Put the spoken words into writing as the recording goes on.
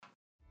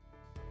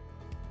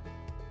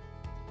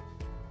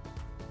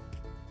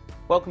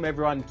Welcome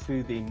everyone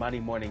to the Money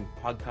Morning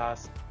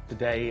podcast.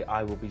 Today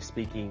I will be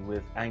speaking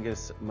with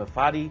Angus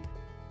Muffatti.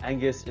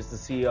 Angus is the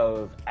CEO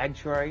of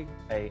Agtuary,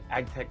 a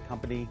ag tech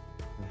company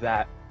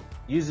that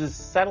uses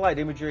satellite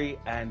imagery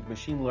and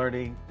machine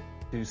learning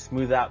to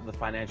smooth out the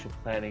financial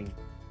planning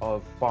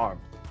of farms.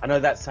 I know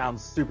that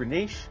sounds super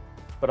niche,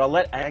 but I'll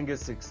let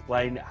Angus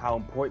explain how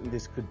important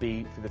this could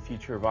be for the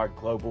future of our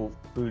global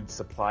food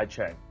supply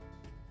chain.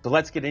 So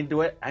let's get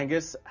into it.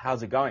 Angus,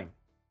 how's it going?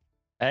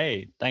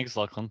 Hey, thanks,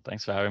 Lachlan.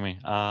 Thanks for having me.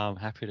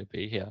 Happy to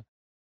be here.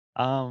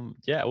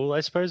 Yeah, well, I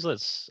suppose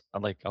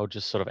I'll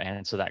just sort of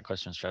answer that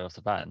question straight off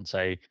the bat and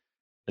say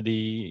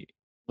the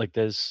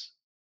there's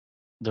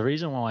the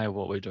reason why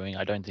what we're doing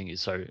I don't think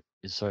is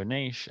so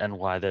niche, and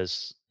why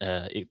there's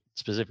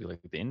specifically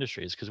the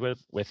industry is because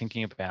we're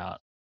thinking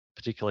about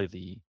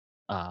particularly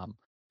um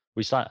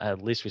we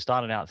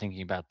started out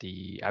thinking about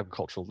the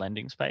agricultural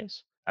lending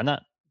space, and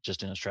that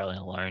just in Australia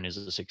alone is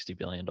a $60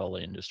 billion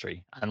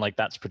industry, and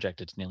that's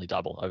projected to nearly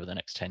double over the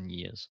next 10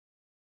 years.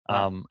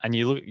 Wow. And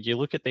you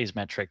look at these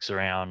metrics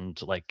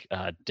around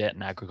debt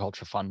and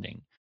agriculture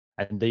funding,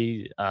 and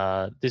the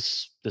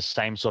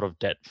same sort of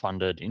debt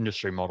funded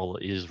industry model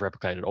is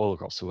replicated all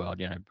across the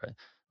world.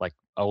 Like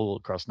all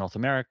across North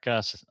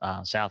America,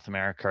 South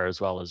America,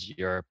 as well as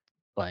Europe,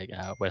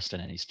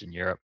 Western and Eastern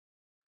Europe.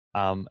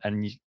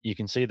 And you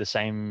can see the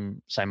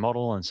same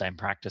model and same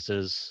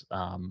practices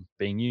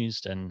being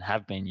used and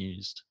have been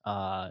used,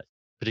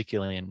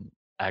 particularly in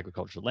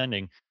agricultural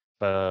lending,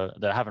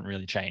 that haven't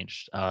really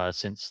changed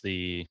since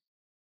the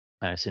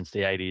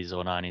 80s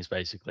or 90s,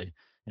 basically.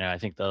 I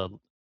think the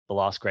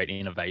last great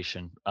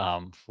innovation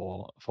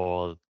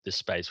for this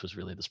space was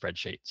really the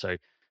spreadsheet. So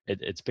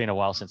it's been a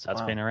while since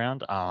that's been Wow.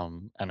 around,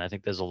 and I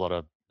think there's a lot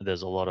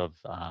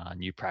of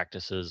new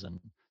practices and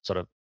sort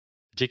of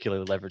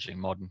particularly leveraging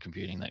modern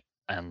computing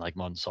and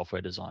modern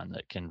software design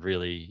that can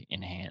really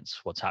enhance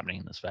what's happening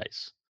in the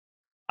space.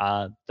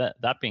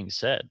 That being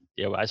said,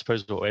 yeah, I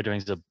suppose what we're doing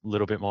is a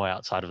little bit more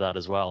outside of that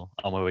as well,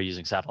 where we're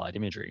using satellite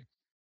imagery.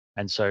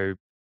 And so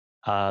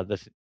uh, the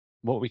th-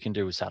 what we can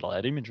do with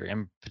satellite imagery,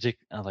 and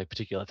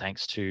particular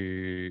thanks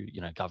to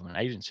government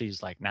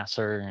agencies like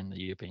NASA and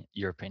the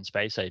European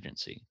Space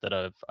Agency that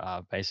have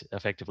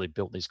effectively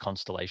built these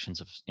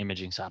constellations of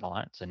imaging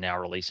satellites and now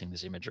releasing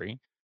this imagery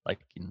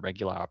in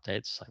regular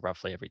updates, like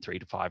roughly every 3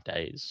 to 5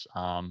 days,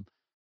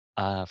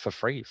 for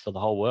free for the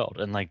whole world.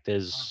 And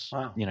there's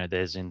Wow.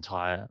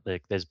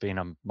 there's been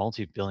a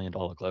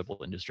multi-billion-dollar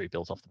global industry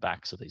built off the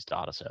backs of these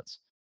data sets.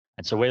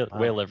 And so Wow.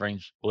 we're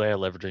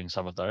leveraging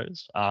some of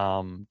those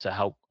to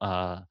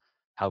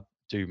help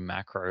do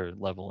macro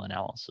level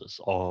analysis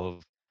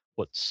of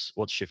what's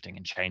shifting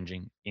and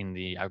changing in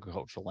the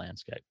agricultural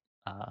landscape.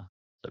 So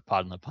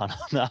pardon the pun on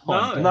that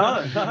one, No,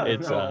 but no, No, no,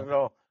 it's no,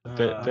 no.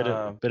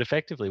 but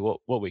effectively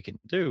what we can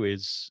do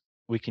is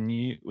we can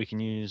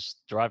use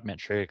derived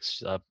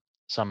metrics,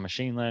 some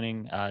machine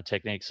learning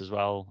techniques as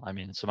well. I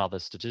mean, some other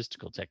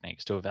statistical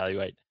techniques to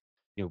evaluate,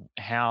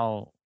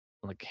 how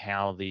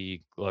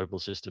the global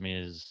system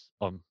is.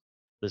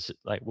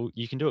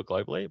 You can do it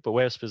globally, but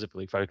we're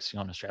specifically focusing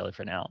on Australia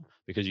for now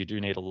because you do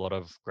need a lot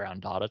of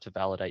ground data to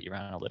validate your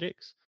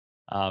analytics.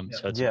 Yeah.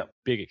 So it's a Yeah.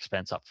 big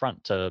expense up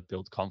front to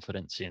build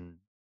confidence in,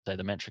 say,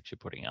 the metrics you're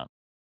putting out.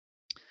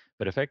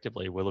 But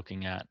effectively, we're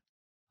looking at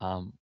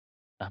um,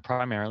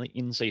 primarily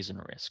in-season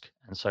risk.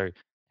 And so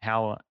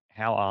how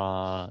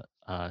are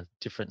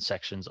different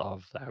sections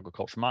of the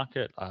agriculture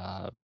market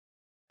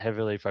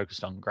heavily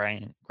focused on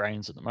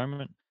grains at the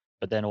moment,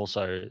 but that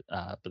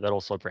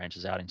also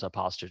branches out into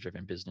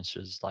pasture-driven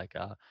businesses like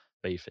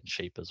beef and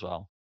sheep as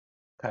well.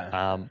 Okay.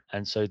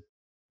 And so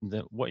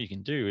what you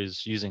can do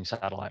is, using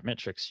satellite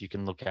metrics, you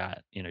can look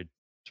at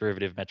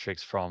derivative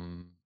metrics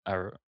from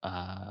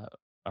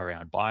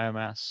around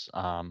biomass,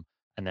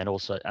 and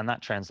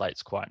that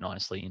translates quite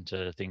nicely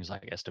into things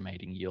like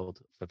estimating yield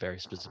for very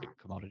specific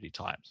commodity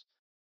types.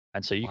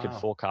 And so you could Wow.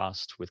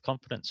 forecast with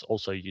confidence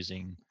also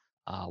using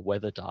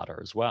weather data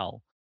as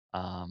well.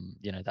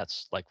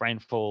 That's like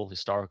rainfall,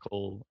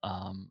 historical,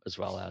 as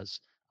well as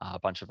a whole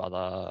bunch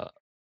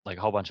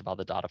of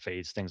other data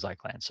feeds, things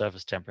like land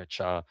surface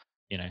temperature,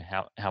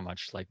 how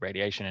much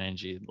radiation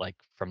energy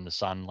from the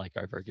sun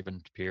over a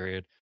given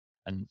period.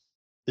 And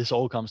this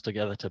all comes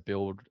together to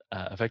build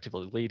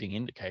effectively leading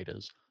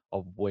indicators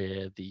of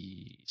where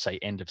the, say,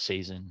 end of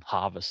season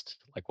harvest,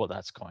 what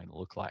that's going to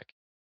look like.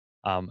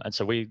 Um, and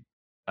so we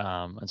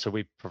and so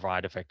we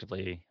provide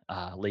effectively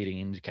leading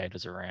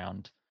indicators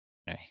around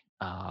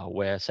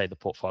where, say, the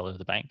portfolio of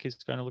the bank is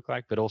going to look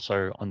like, but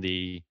also on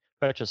the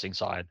purchasing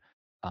side,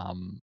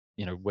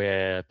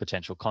 where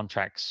potential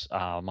contracts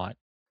might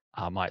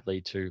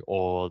lead to,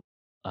 or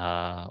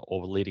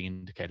leading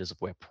indicators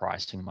of where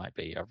pricing might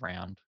be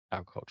around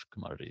agricultural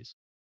commodities.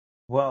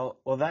 Well,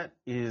 that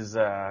is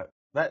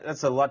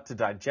that's a lot to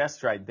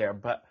digest right there.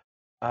 But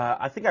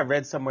I think I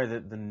read somewhere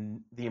that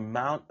the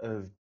amount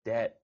of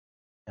debt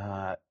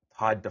uh,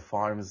 tied to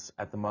farms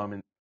at the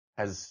moment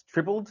has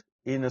tripled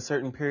in a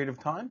certain period of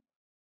time,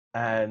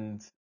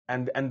 and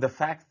and the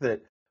fact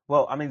that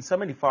Well, I mean, so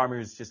many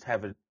farmers just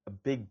have a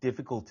big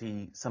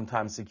difficulty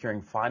sometimes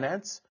securing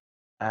finance,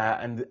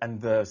 and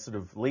the sort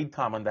of lead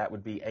time on that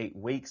would be 8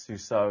 weeks or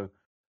so,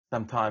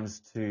 sometimes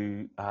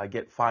to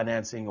get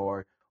financing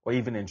or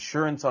even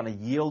insurance on a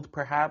yield,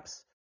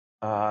 perhaps.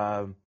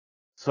 Um,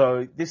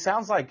 so this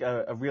sounds like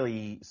a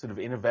really sort of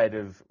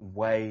innovative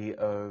way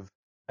of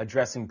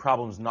addressing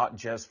problems, not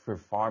just for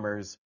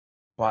farmers,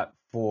 but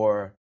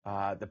for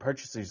the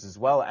purchasers as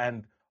well,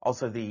 and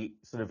also the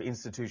sort of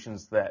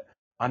institutions that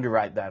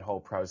underwrite that whole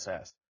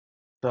process.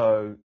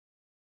 So,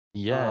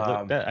 Yeah, look,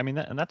 um, that, I mean,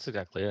 and that's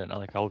exactly it.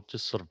 Like, I'll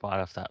just sort of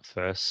bite off that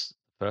first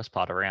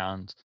part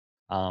around.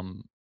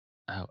 Um,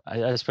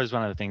 I suppose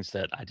one of the things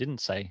that I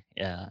didn't say,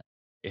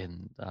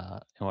 in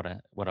what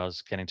I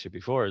was getting to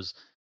before is,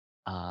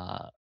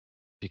 uh,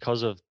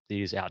 because of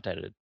these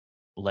outdated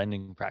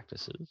lending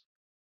practices,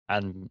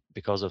 and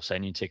because of say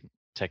new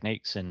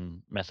techniques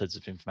and methods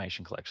of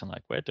information collection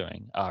like we're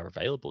doing are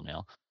available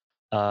now,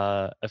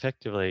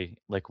 effectively,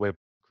 like we're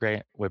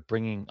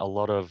bringing a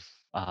lot of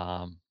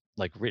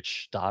like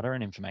rich data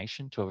and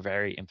information to a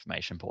very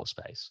information poor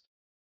space.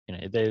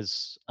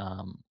 There's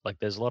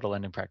a lot of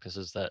lending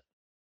practices that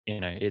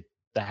it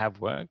they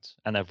have worked,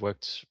 and they've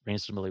worked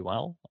reasonably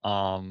well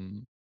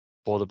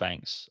for the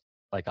banks,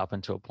 like up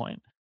until a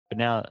point. But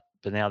now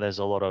there's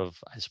a lot of,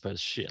 I suppose,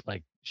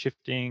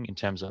 shifting in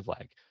terms of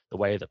like the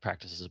way that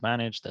practices are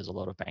managed. There's a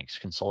lot of banks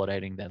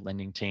consolidating their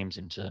lending teams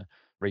into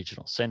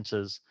regional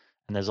centers,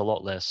 and there's a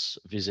lot less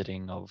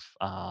visiting,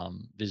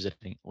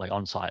 like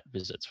on-site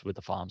visits with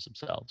the farms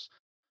themselves.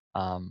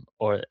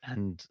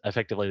 And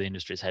effectively the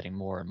industry is heading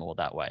more and more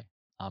that way,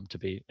 to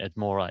be at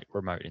more like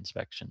remote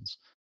inspections.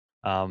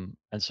 And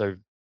so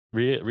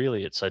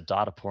really it's a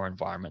data poor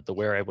environment that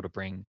we're able to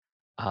bring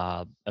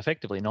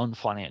effectively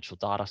non-financial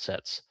data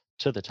sets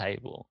to the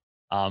table,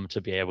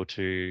 to be able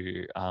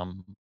to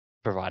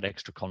provide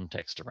extra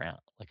context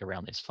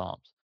around these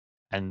farms.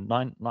 And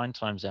nine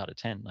times out of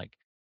ten, like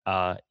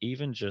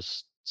even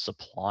just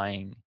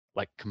supplying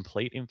like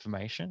complete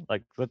information,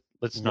 like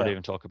let's not yeah,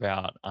 even talk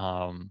about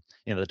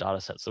the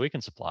data sets that we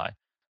can supply,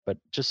 but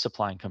just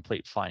supplying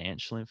complete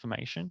financial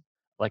information,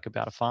 like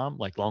about a farm,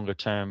 like longer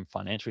term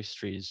financial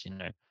histories,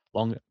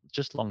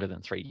 longer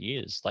than 3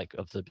 years, like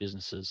of the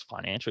business's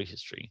financial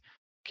history,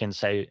 can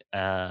save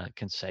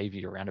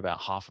you around about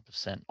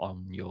 0.5%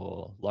 on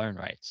your loan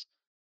rates.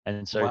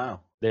 And so wow,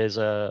 there's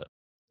a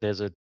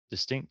there's a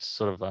distinct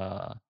sort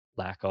of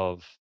lack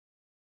of,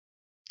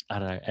 I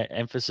don't know,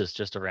 emphasis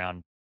just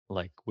around,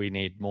 like, we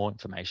need more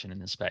information in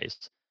the space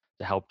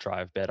to help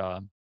drive better,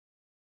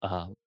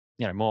 uh,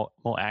 more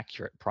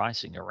accurate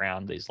pricing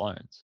around these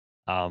loans.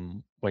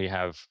 Where you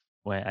have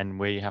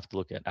to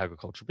look at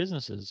agricultural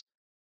businesses,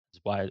 is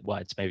why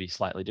it's maybe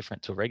slightly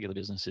different to a regular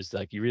business, is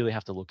like you really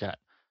have to look at,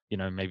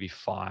 maybe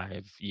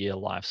 5-year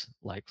lives,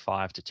 like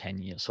 5 to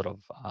 10 year sort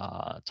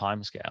of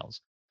time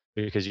scales,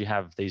 because you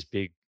have these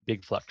big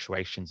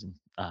fluctuations in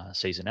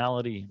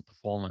seasonality and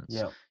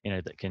performance,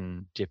 yeah, that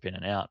can dip in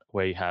and out,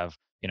 where you have,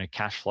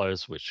 cash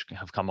flows which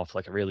have come off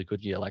like a really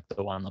good year like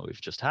the one that we've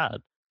just had,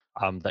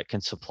 that can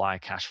supply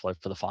cash flow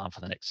for the farm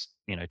for the next,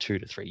 2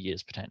 to 3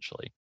 years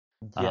potentially.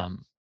 yeah,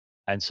 um,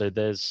 and so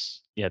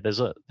there's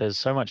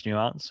so much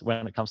nuance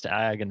when it comes to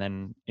ag. And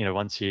then,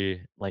 once you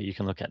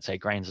can look at, say,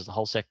 grains as a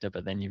whole sector,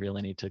 but then you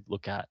really need to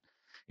look at,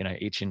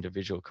 each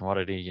individual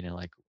commodity,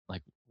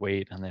 like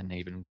wheat, and then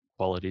even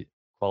quality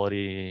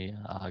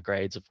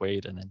grades of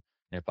wheat, and then,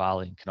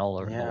 barley and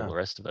canola and all yeah, the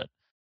rest of it.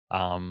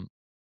 um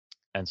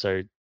and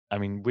so, I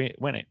mean,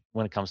 when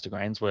it comes to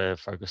grains, we're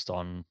focused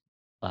on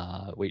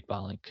wheat,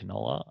 barley, and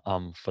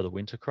canola for the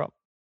winter crop.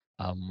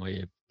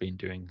 We've been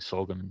doing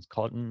sorghum and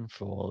cotton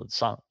for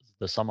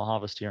the summer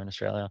harvest here in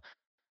Australia,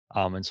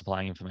 and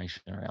supplying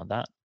information around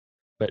that.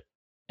 But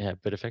yeah,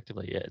 but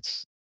effectively, yeah,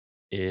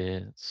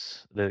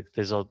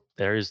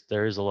 there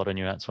is a lot of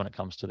nuance when it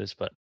comes to this.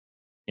 But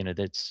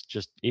that's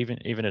just,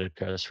 even at a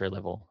cursory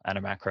level and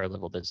a macro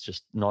level, there's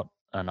just not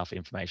enough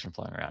information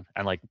flowing around.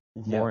 And like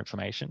yeah, more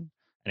information,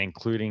 and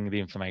including the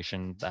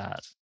information that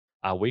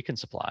we can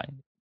supply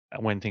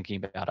when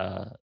thinking about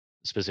a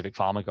specific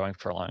farmer going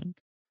for a loan,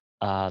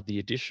 the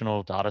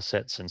additional data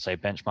sets and, say,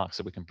 benchmarks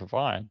that we can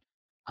provide,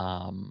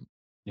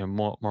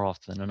 more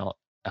often than not,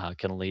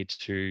 can lead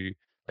to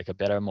like a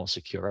better, more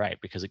secure rate,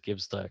 because it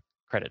gives the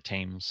credit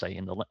team, say,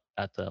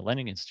 at the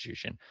lending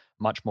institution,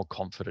 much more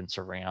confidence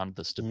around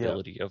the yeah,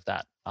 stability of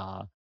that,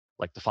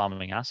 like the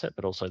farming asset,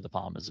 but also the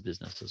farm as a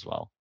business as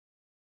well.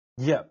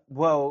 yeah.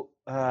 Well,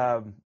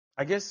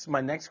 I guess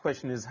my next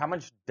question is, how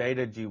much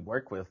data do you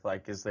work with?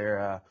 Like, is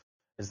there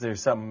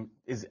some,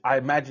 I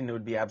imagine it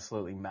would be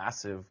absolutely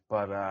massive,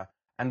 but,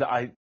 and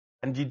I,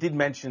 and you did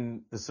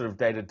mention the sort of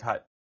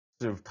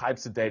sort of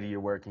types of data you're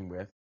working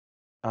with.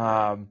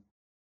 Um,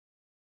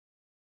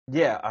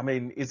 yeah, I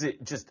mean, is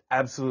it just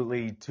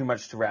absolutely too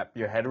much to wrap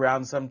your head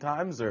around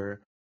sometimes,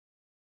 or?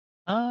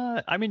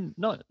 I mean,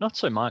 not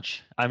so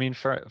much. I mean,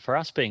 for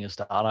us being a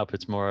startup,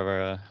 it's more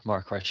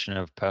a question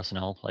of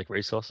personnel, like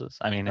resources.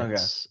 I mean, Okay.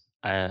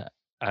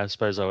 I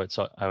suppose I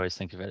always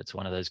think of it. It's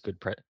one of those good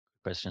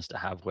questions to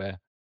have, where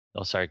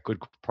oh, sorry, good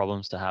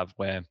problems to have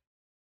where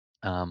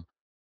um,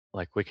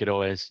 like we could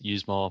always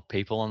use more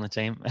people on the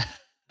team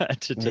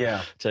to, to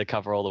Yeah, to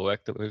cover all the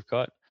work that we've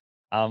got.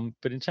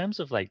 But in terms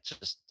of like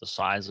just the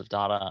size of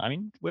data, I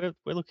mean, we're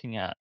looking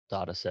at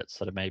data sets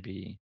that are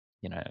maybe,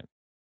 a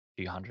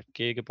few hundred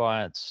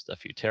gigabytes, a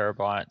few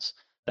terabytes,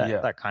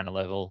 yeah, that kind of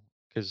level.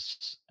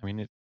 Because I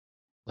mean,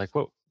 like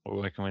what we're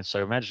working with.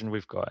 So imagine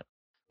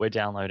we're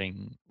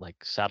downloading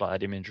like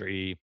satellite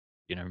imagery,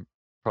 you know,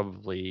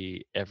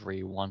 probably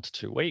every 1 to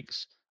 2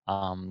 weeks,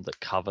 that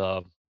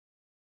cover,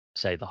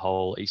 say, the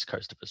whole east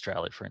coast of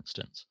Australia, for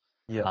instance,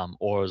 yeah.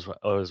 or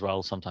as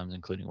well sometimes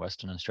including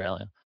Western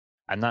Australia,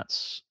 and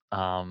that's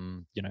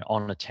on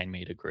a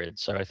 10-meter grid.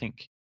 So I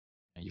think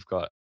you've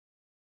got,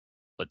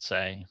 let's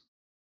say,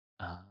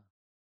 uh,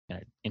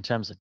 in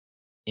terms of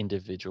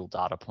individual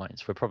data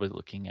points, we're probably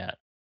looking at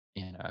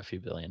a few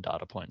billion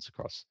data points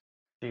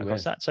Gee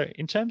across whiz. that. So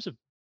in terms of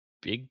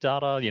big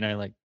data,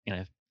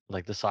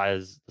 like the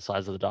size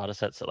of the data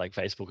sets that like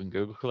Facebook and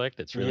Google collect,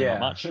 it's really not Yeah.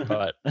 much.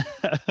 But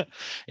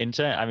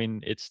I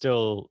mean, it's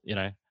still,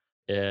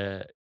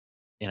 uh,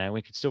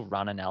 we could still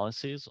run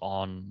analyses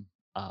on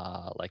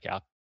like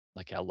our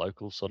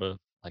local sort of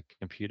like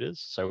computers.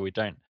 So we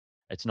don't.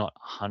 It's not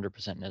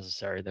 100%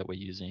 necessary that we're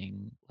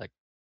using like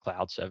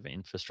cloud server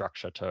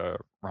infrastructure to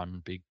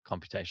run big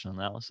computational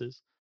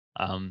analysis.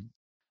 Um,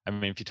 I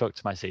mean, if you talk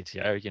to my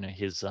CTO,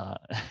 his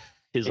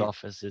his It-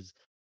 office is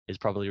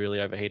probably really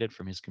overheated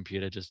from his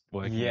computer just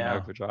working in yeah.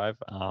 overdrive.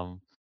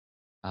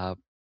 Uh,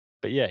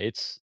 but yeah,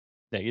 it's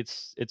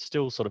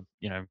still sort of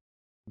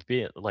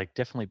like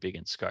definitely big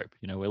in scope.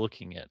 We're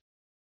looking at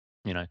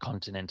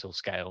continental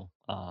scale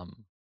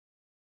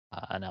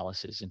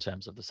analysis in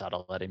terms of the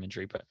satellite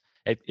imagery, but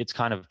it's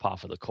kind of par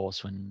for the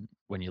course when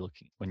you're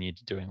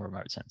doing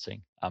remote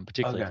sensing,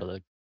 particularly Okay. for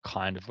the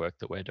kind of work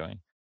that we're doing.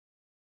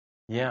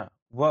 Yeah.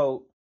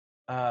 Well,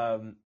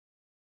 um,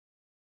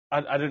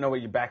 I don't know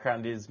what your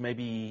background is.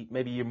 Maybe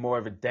you're more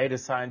of a data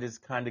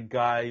scientist kind of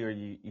guy, or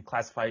you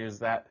classify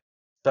yourself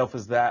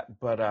as that.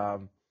 But I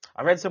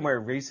read somewhere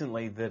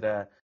recently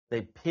that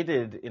they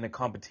pitted in a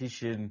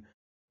competition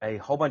a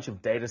whole bunch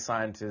of data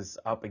scientists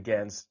up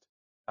against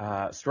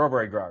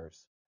strawberry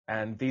growers,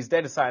 and these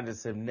data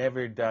scientists have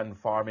never done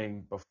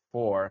farming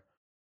before,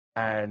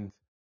 and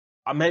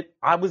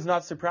I was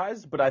not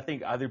surprised, but I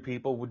think other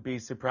people would be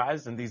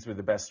surprised. And these were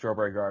the best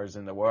strawberry growers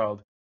in the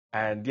world.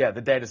 And yeah,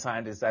 the data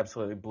scientists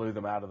absolutely blew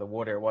them out of the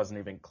water. It wasn't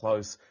even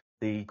close.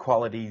 The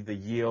quality, the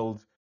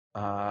yield.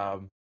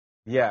 Um,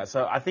 yeah,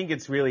 so I think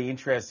it's really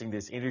interesting,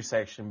 this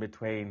intersection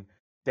between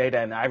data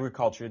and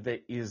agriculture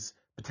that is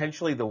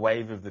potentially the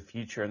wave of the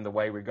future and the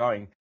way we're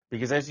going.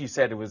 Because as you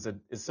said,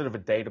 it's sort of a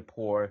data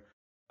poor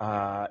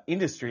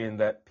industry in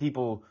that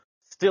people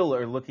still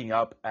are looking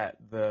up at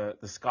the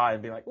sky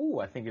and being like, "Oh,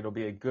 I think it'll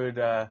be a good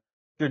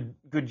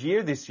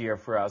year this year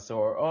for us,"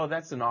 or "Oh,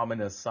 that's an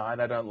ominous sign.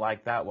 I don't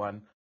like that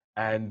one."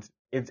 And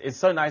it's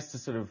so nice to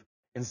sort of,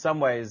 in some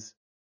ways,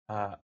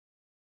 uh,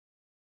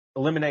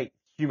 eliminate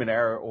human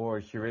error or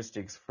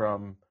heuristics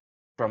from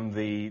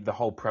the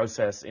whole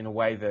process in a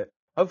way that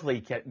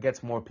hopefully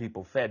gets more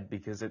people fed.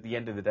 Because at the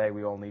end of the day,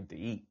 we all need to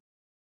eat.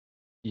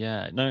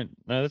 Yeah, no,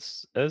 no,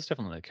 that's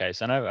definitely the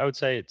case, and I would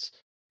say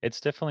it's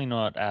definitely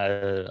not.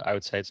 I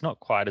would say it's not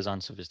quite as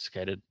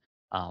unsophisticated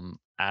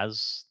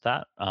as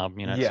that.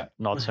 It's Yeah,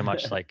 not so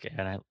much like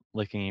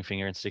licking your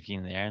finger and sticking it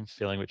in the air and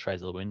feeling which way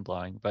is the wind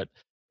blowing, but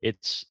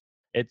it's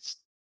it's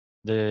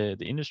the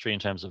industry in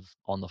terms of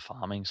on the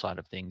farming side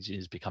of things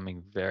is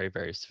becoming very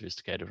very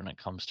sophisticated when it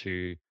comes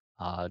to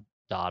uh,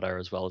 data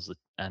as well as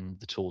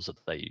the tools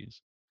that they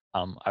use.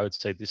 I would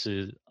say this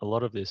is a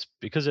lot of this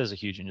because there's a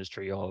huge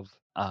industry of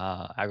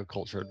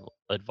agriculture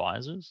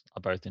advisors,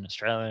 both in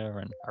Australia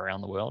and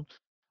around the world.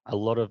 A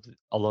lot of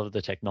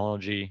the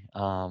technology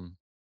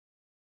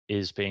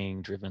is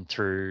being driven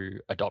through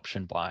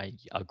adoption by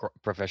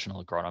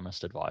professional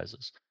agronomist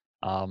advisors.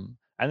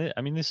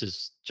 I mean, this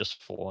is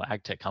just for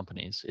ag tech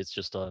companies. It's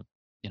just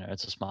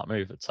it's a smart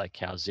move. It's like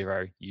how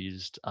Zero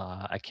used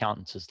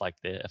accountants as like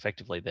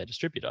effectively their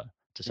distributor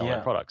to sell their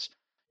yeah, products.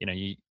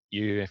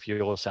 If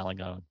you're selling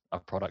a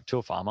product to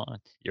a farmer,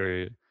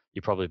 you're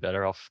probably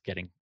better off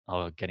getting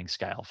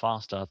scale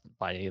faster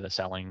by either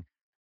selling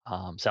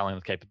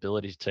the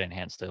capability to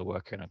enhance the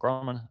work an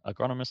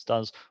agronomist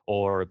does,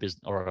 or a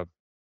business or a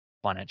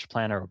financial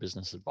planner or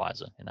business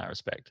advisor in that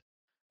respect.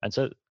 And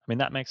so, I mean,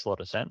 that makes a lot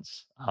of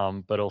sense.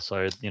 But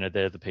also,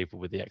 they're the people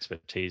with the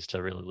expertise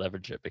to really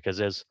leverage it because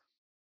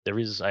there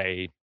is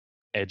a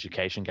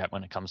education gap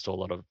when it comes to a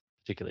lot of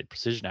particularly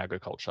precision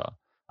agriculture.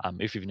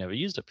 If you've never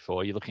used it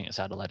before, you're looking at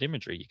satellite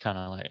imagery. You kind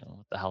of like, "Oh,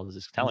 what the hell is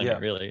this telling me, yeah,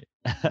 really?"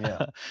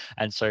 yeah,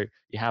 And so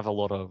you have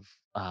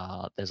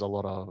there's a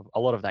lot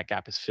of that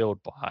gap is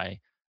filled by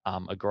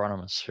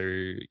agronomists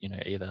who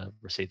either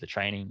receive the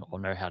training or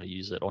know how to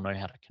use it or know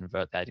how to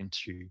convert that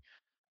into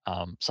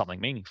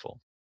something meaningful.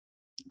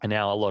 And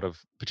now a lot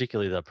of,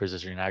 particularly the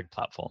precision ag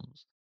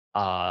platforms,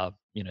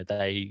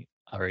 they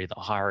are either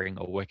hiring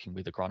or working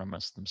with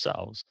agronomists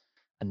themselves,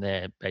 and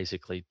they're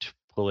basically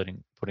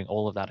putting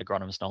all of that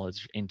agronomist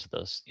knowledge into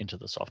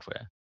the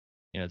software.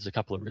 there's a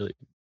couple of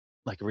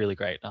really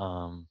great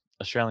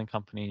Australian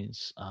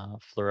companies.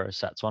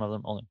 Fluorosat's one of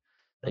them. Only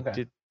they Okay.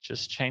 did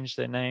just change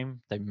their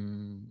name. They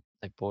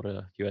bought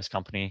a US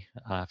company.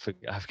 I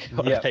forget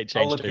what Yeah, they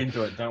I'll changed look to.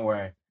 into it. Don't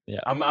worry. Yeah,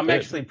 I'm they're,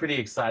 actually pretty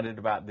excited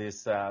about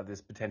this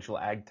potential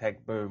ag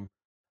tech boom,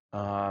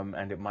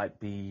 and it might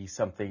be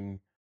something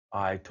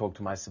I talk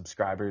to my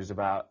subscribers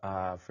about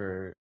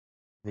for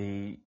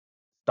the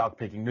stock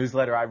picking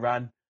newsletter I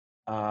run.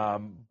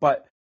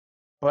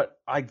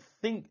 But I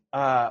think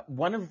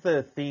one of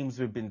the themes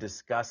we've been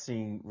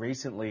discussing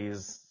recently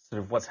is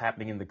sort of what's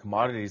happening in the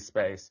commodities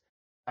space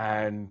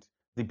and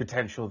the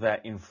potential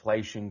that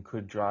inflation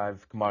could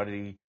drive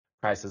commodity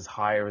prices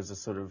higher as a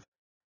sort of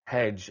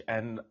hedge.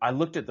 And I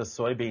looked at the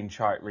soybean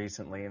chart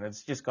recently, and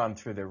it's just gone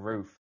through the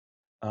roof.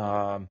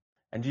 Um,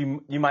 and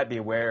you might be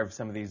aware of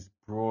some of these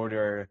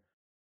broader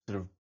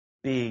sort of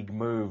big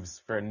moves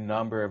for a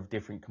number of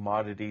different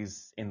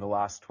commodities in the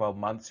last 12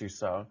 months or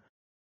so,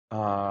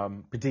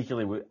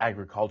 particularly with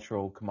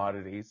agricultural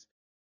commodities.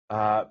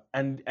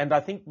 And I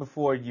think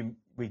before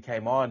we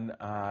came on,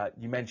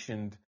 you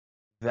mentioned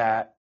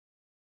that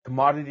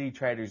commodity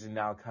traders are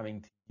now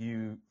coming to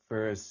you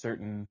for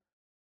certain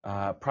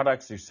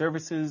products or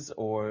services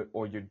or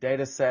your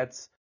data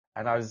sets.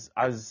 And I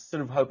was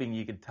sort of hoping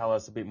you could tell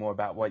us a bit more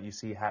about what you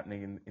see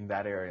happening in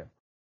that area.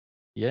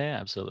 yeah,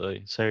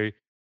 absolutely. So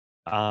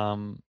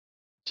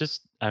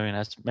just, I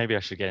mean, maybe I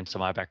should get into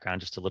my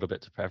background just a little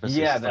bit to preface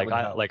Yeah, this. that would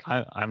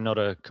help. I'm not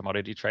a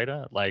commodity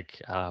trader,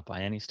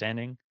 by any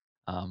standing.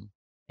 Um,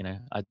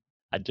 I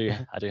I do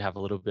have a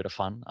little bit of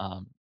fun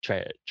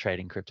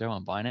trading crypto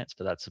on Binance,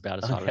 but that's about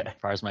as Okay.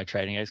 far as my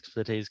trading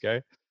expertise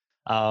go.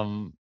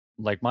 Um,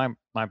 like my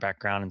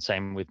background, and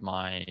same with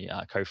my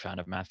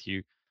co-founder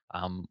Matthew.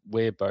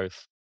 We're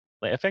both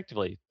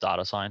effectively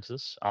data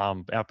scientists.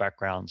 Our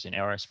backgrounds in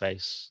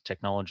aerospace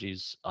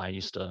technologies. I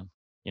used to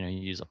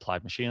use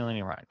applied machine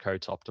learning, write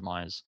code to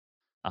optimize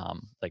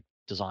like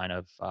design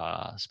of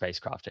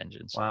spacecraft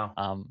engines. Wow.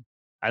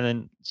 And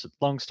then, so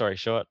long story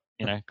short,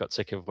 got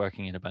sick of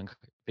working in a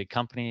big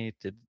company.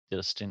 Did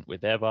a stint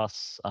with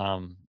Airbus.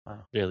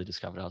 Wow. Really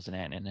discovered I was an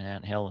ant in an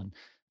ant hill, and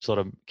sort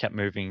of kept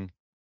moving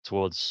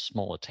towards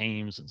smaller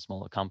teams and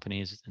smaller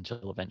companies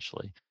until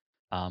eventually,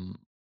 um,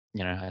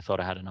 I thought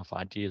I had enough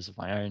ideas of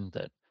my own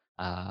that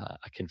I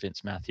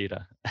convinced Matthew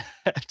to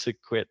to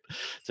quit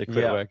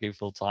Yeah. working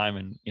full time,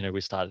 and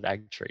we started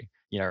Agtuary,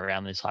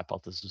 around this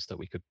hypothesis that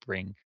we could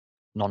bring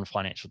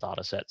non-financial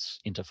data sets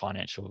into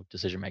financial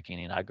decision making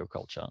in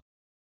agriculture.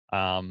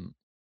 Um,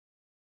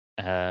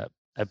 uh,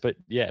 but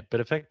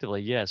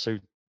effectively, yeah. So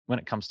when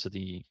it comes to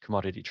the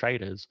commodity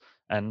traders,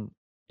 and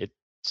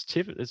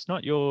it's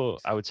not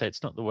I would say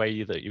it's not the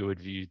way that you would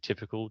view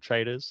typical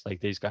traders.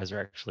 Like these guys are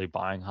actually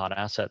buying hard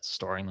assets,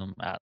 storing them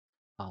at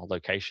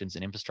locations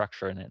and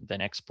infrastructure, and then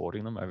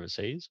exporting them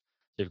overseas.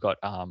 You've got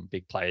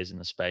big players in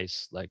the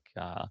space like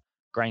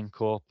Grain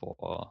Corp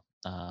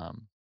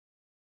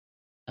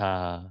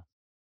uh,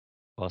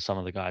 or some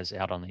of the guys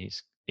out on the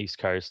East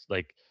Coast,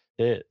 like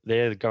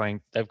they've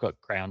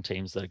got ground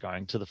teams that are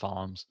going to the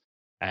farms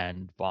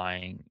and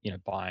buying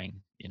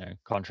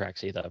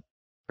contracts either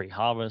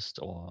pre-harvest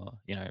or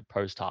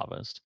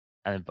post-harvest,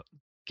 and then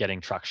getting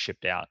trucks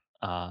shipped out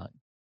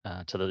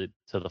to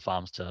the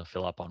farms to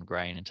fill up on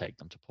grain and take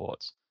them to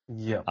ports.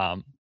 Yeah.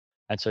 Um,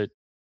 and so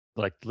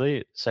like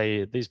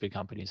say these big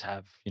companies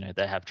have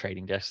they have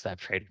trading desks, they have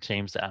trading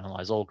teams that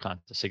analyze all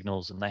kinds of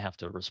signals, and they have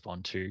to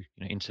respond to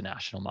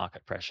international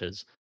market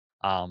pressures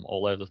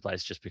all over the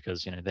place, just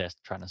because they're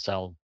trying to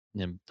sell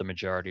the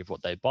majority of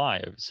what they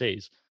buy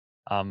overseas.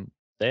 um,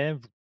 they're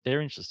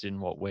they're interested in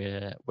what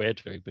we're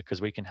doing,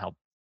 because we can help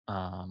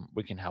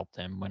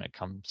them when it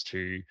comes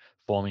to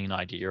forming an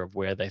idea of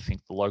where they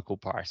think the local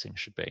pricing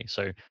should be.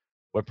 So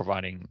we're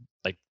providing,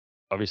 like,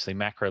 obviously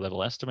macro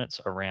level estimates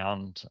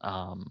around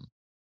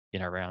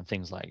around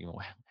things like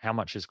how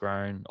much is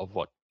grown of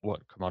what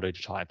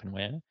commodity type and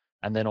where,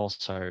 and then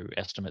also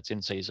estimates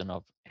in season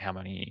of how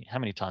many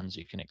tons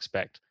you can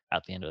expect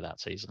at the end of that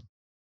season.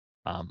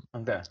 um,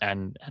 Okay.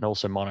 and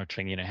also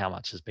monitoring how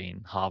much has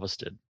been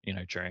harvested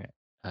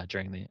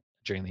during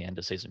the end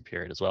of season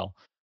period as well.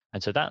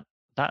 And so that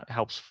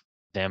helps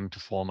them to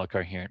form a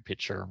coherent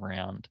picture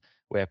around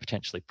where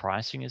potentially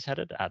pricing is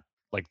headed at,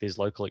 like, these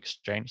local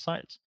exchange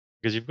sites,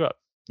 because you've got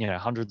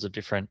hundreds of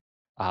different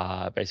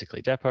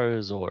basically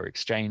depots or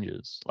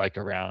exchanges, like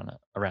around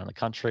the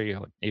country,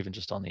 or even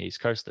just on the East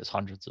Coast. There's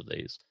hundreds of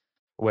these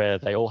where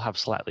they all have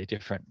slightly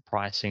different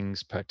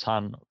pricings per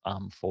ton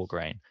for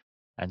grain.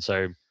 And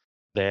so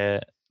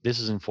they're this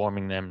is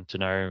informing them to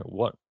know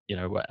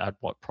at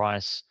what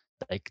price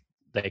they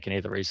they can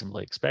either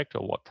reasonably expect,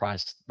 or what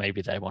price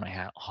maybe they want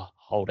to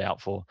hold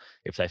out for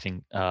if they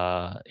think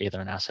either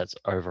an asset's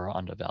over or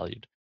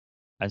undervalued.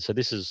 And so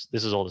this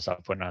is all the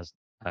stuff when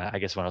I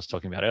guess when I was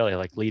talking about earlier,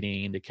 like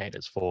leading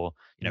indicators for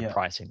Yeah.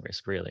 pricing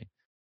risk, really.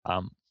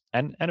 um,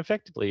 and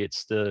effectively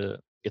it's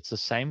the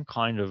same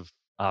kind of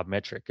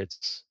metric.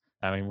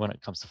 I mean, when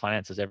it comes to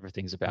finances,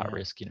 everything's about Yeah.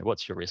 risk.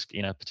 What's your risk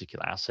in a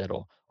particular asset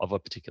or of a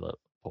particular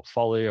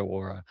portfolio,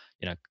 or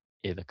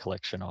either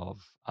collection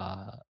of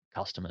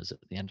customers at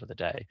the end of the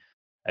day.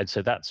 And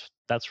so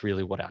that's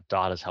really what our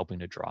data is helping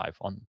to drive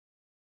on.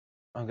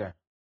 Okay.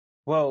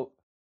 Well,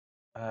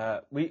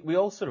 we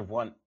all sort of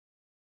want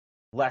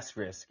less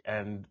risk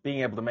and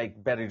being able to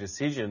make better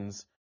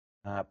decisions,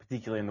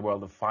 particularly in the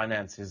world of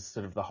finance, is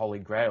sort of the holy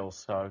grail.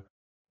 So I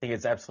think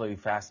it's absolutely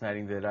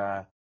fascinating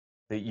that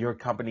that your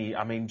company.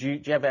 I mean, do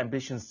you have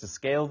ambitions to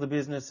scale the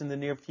business in the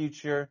near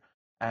future?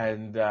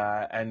 And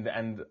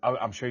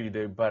I'm sure you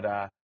do,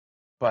 but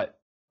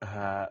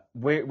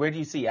where do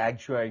you see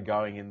Agtuary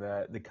going in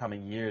the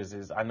coming years?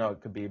 Is I know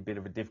it could be a bit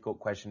of a difficult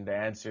question to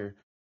answer,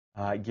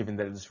 given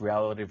that it's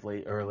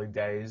relatively early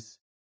days.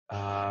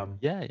 Um,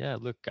 Yeah, yeah.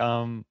 Look,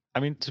 I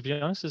mean, to be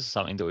honest, this is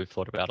something that we've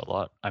thought about a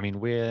lot. I mean,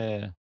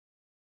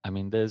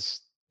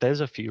 there's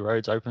a few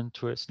roads open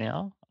to us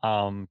now.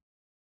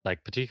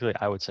 Like particularly,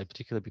 I would say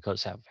particularly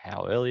because of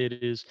how early it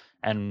is,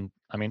 and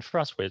I mean, for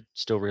us, we're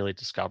still really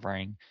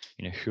discovering,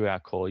 who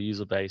our core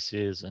user base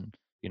is, and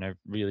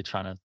really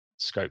trying to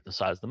scope the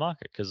size of the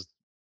market. Because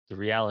the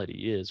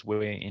reality is,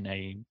 we're in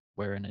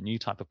a new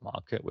type of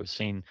market. We've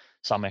seen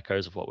some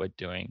echoes of what we're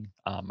doing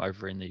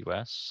over in the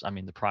US. I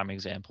mean, the prime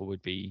example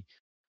would be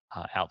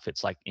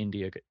outfits like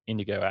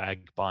Indigo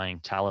Ag buying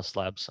Talus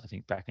Labs, I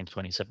think back in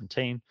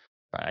 2017.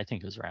 Right, I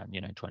think it was around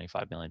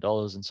 $25 million,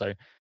 and so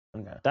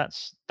okay.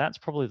 that's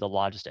probably the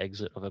largest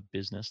exit of a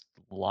business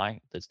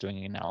like that's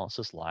doing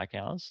analysis like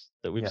ours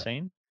that we've Yeah.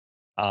 seen.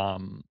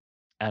 Um,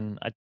 and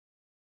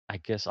I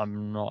guess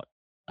I'm not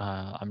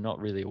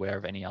really aware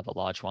of any other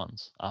large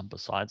ones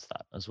besides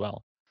that as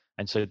well.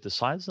 And so the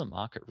size of the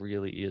market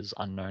really is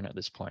unknown at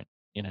this point.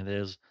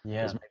 There's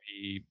Yeah.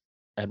 maybe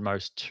at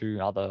most two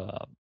other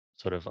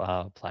sort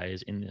of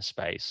players in this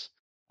space,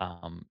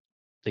 um,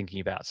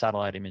 thinking about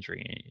satellite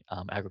imagery,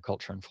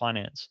 agriculture, and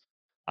finance.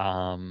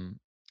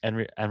 Um, and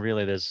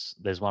really,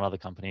 there's one other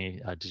company,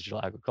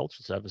 Digital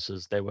Agricultural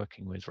Services. They're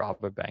working with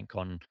Rabobank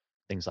on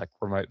things like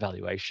remote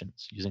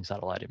valuations using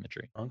satellite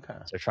imagery. Okay.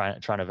 So trying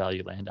to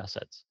value land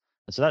assets.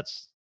 And so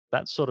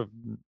that's sort of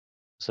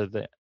so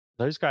that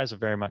those guys are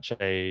very much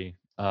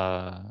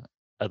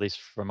at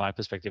least from my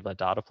perspective, a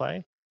data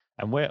play.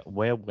 And where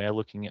we're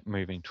looking at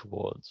moving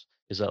towards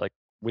is that like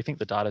we think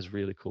the data is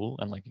really cool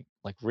and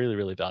like really,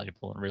 really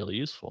valuable and really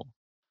useful.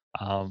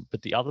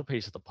 But the other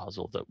piece of the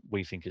puzzle that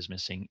we think is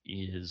missing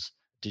is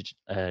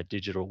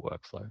digital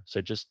workflow. So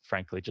just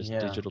frankly, just Yeah.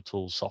 digital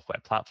tools, software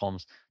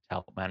platforms to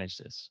help manage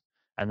this.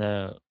 And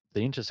the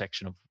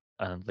intersection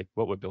of like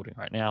what we're building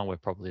right now, we're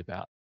probably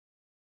about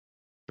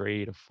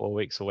 3 to 4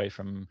 weeks away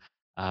from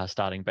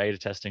starting beta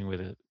testing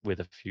with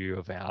a few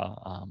of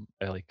our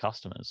early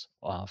customers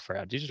for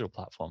our digital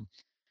platform.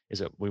 Is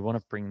that we want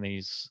to bring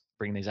these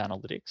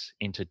analytics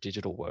into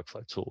digital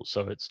workflow tools.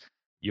 So it's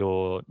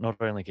you're not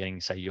only getting,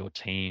 say, your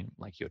team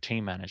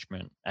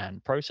management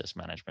and process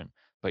management,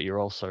 but you're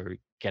also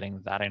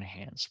getting that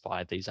enhanced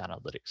by these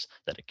analytics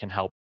that it can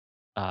help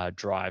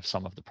drive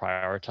some of the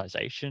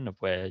prioritization of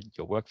where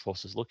your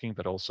workforce is looking,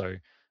 but also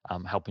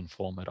help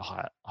inform at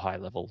a high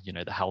level,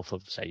 the health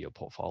of, say, your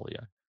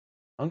portfolio.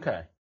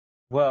 Okay.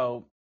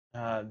 Well,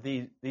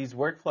 these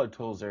workflow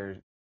tools are,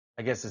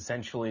 I guess,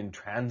 essentially in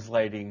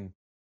translating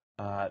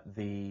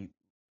the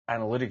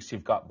analytics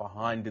you've got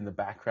behind in the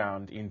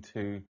background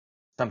into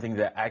something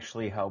that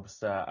actually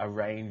helps a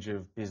range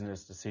of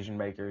business decision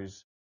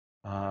makers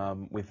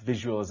with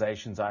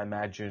visualizations, I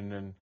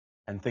imagine,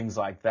 and things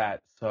like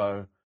that.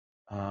 So,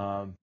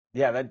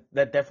 yeah,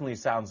 that definitely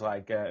sounds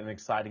like an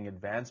exciting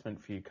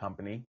advancement for your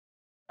company.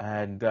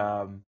 And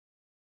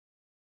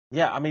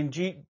yeah, I mean,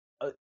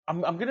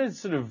 I'm going to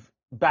sort of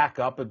back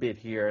up a bit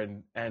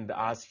here and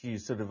ask you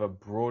sort of a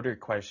broader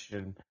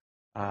question,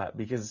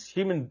 because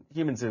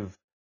humans have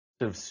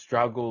sort of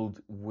struggled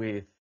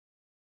with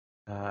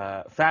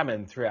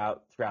famine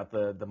throughout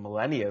the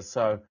millennia.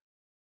 So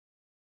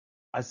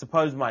I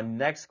suppose my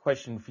next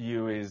question for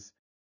you is,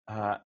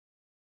 uh,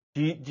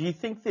 do you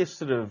think this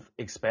sort of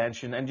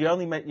expansion, and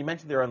you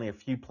mentioned there are only a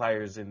few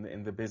players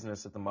in the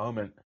business at the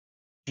moment.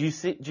 Do you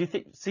see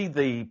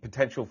the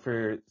potential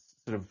for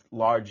sort of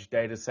large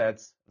data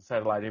sets,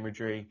 satellite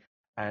imagery,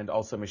 and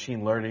also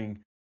machine learning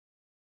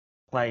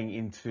playing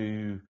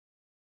into,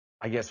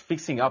 I guess,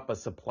 fixing up a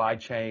supply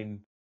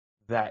chain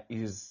that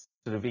is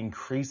sort of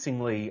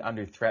increasingly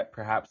under threat,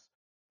 perhaps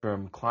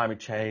from climate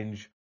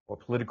change or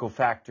political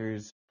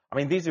factors? I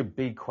mean, these are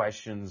big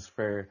questions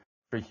for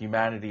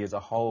humanity as a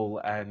whole,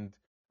 and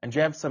do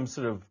you have some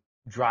sort of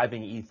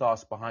driving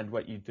ethos behind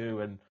what you do,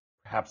 and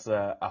perhaps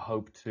a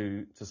hope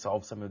to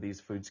solve some of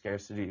these food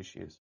scarcity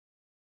issues?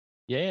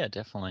 Yeah, yeah,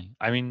 definitely.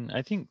 I mean,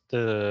 I think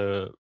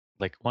the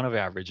like one of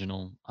our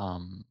original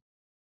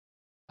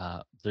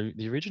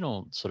the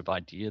original sort of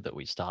idea that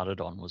we started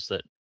on was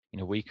that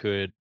we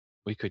could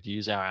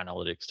use our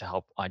analytics to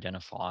help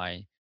identify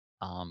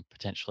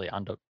potentially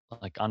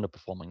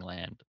underperforming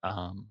land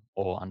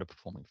or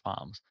underperforming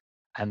farms.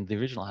 And the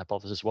original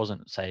hypothesis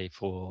wasn't, say,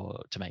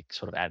 for to make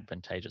sort of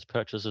advantageous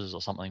purchases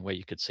or something where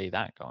you could see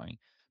that going,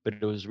 but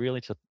it was really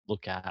to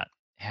look at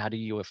how do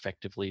you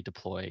effectively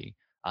deploy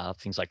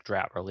things like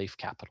drought relief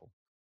capital.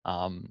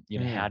 How Hmm.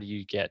 do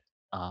you get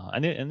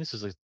and this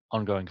is an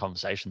ongoing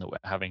conversation that we're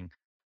having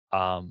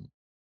um,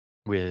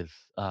 with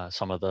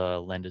some of the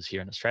lenders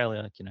here in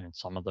Australia.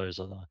 Some of those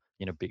are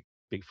the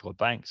big four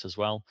banks as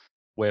well,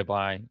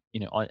 whereby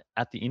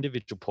at the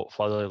individual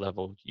portfolio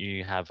level,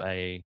 you have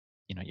a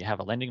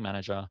lending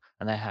manager,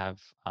 and they have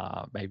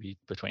maybe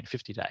between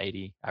 50 to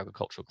 80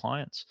 agricultural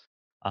clients.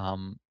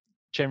 Um,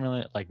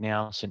 Generally, like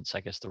now, since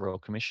I guess the Royal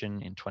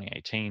Commission in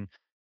 2018,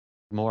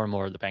 more and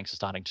more of the banks are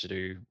starting to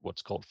do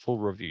what's called full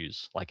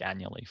reviews, like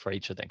annually for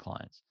each of their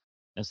clients.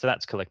 And so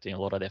that's collecting a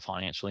lot of their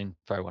financial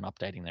info and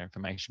updating their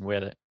information,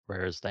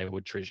 whereas they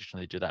would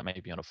traditionally do that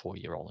maybe on a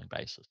 4-year rolling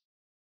basis.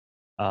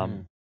 Mm.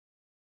 Um,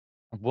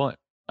 what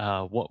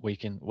what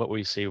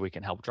we see we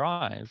can help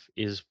drive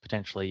is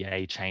potentially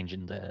a change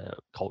in the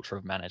culture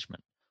of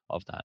management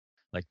of that.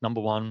 Like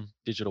number one,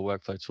 digital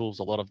workflow tools.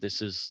 A lot of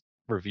this is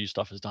review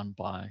stuff is done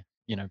by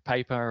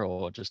paper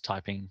or just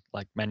typing,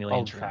 like manually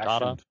Old entering data.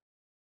 fashioned.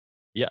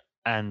 Yeah,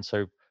 and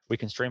so we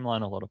can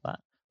streamline a lot of that.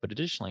 But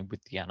additionally, with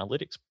the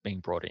analytics being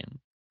brought in,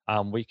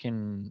 we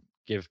can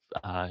give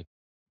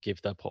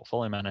the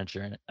portfolio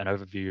manager an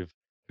overview of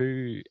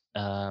who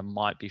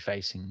might be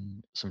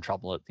facing some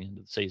trouble at the end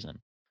of the season,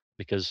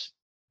 because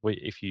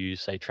if you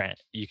say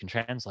you can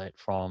translate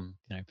from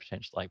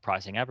potential like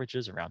pricing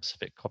averages around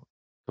specific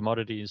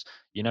commodities,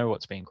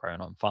 what's being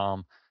grown on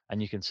farm, and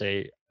you can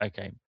say,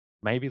 okay,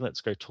 maybe let's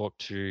go talk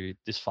to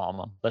this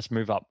farmer. Let's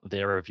move up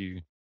their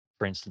review,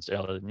 for instance,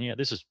 earlier in the year.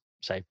 This is,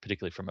 say,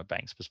 particularly from a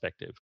bank's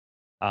perspective.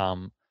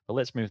 But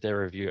let's move their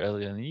review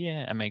earlier in the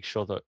year and make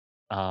sure that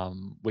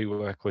we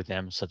work with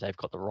them so they've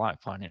got the right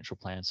financial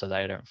plan so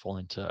they don't fall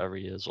into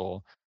arrears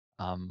or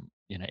Mm.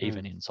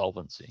 even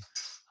insolvency.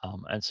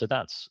 And so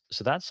that's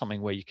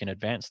something where you can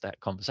advance that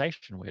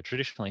conversation, where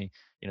traditionally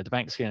the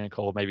bank's getting a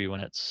call maybe when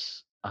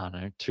it's, I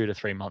don't know, 2 to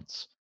 3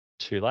 months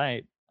too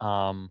late,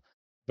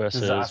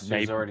 versus Disaster's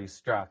maybe, already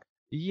struck.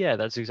 yeah,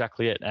 that's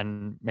exactly it.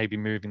 And maybe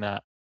moving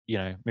that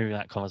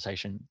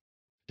conversation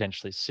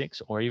potentially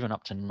 6 or even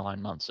up to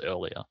 9 months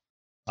earlier.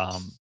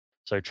 Um,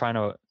 so trying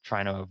to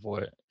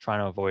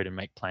avoid and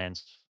make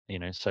plans,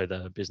 so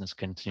the business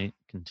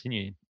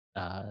continue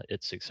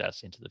its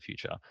success into the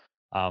future,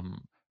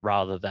 um,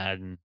 rather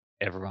than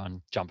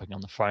everyone jumping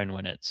on the phone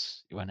when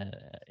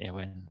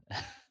the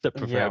Yeah,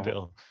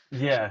 proverbial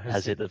yeah, has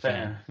has hit hit the the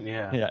fan. fan.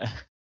 Yeah.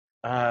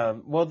 Yeah.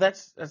 Well,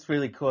 that's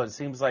really cool. It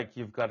seems like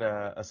you've got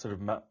a sort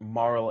of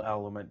moral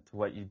element to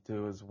what you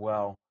do as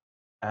well,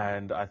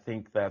 and I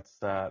think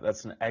that's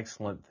an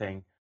excellent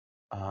thing.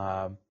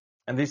 Um,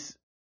 and this,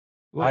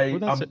 Well, well, I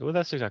that's it. Well,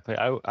 that's exactly.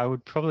 I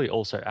would probably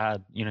also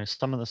add,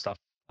 some of the stuff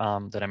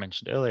that I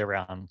mentioned earlier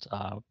around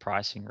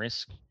pricing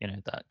risk,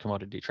 that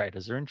commodity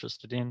traders are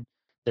interested in.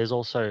 There's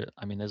also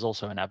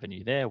an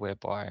avenue there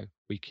whereby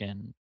we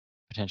can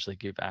potentially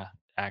give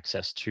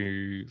access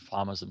to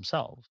farmers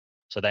themselves,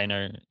 so they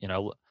know,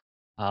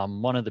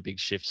 one of the big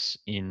shifts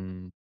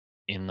in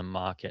the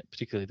market,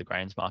 particularly the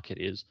grains market,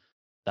 is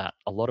that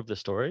a lot of the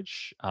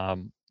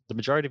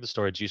majority of the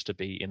storage used to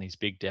be in these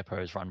big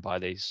depots run by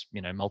these,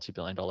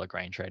 multi-billion-dollar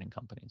grain trading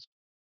companies.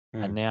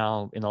 Hmm. And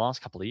now, in the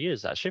last couple of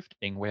years, that's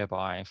shifting,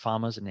 whereby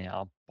farmers are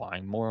now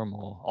buying more and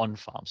more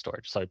on-farm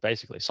storage. So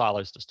basically,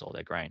 silos to store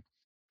their grain.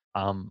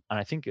 And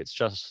I think it's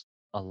just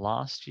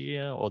last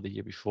year or the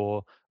year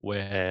before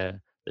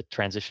where the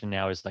transition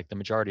now is like the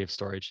majority of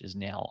storage is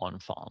now on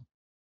farm.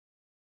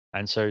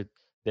 And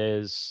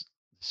there's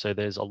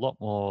there's a lot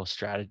more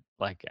strategy,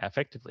 like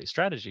effectively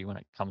strategy, when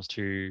it comes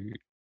to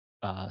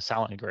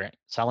selling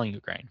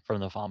your grain from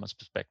the farmer's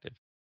perspective.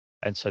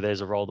 And so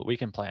there's a role that we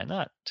can play in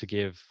that to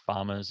give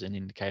farmers an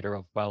indicator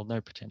of, well,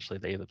 no, potentially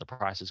either the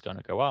price is going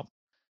to go up,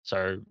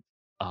 so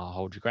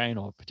hold your grain,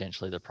 or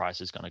potentially the price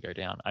is going to go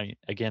down. I mean,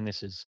 again,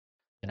 this is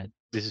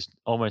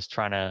almost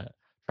trying to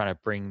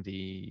bring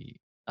the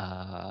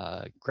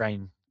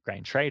grain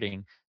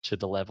trading to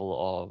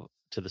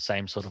the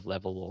same sort of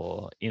level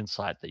or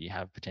insight that you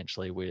have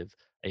potentially with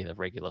either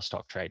regular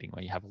stock trading,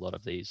 where you have a lot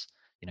of these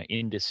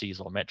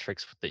indices or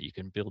metrics that you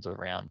can build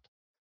around,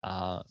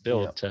 Yeah.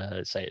 build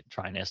to say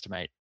try and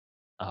estimate,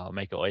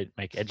 make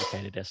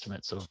educated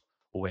estimates of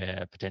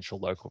where potential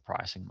local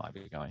pricing might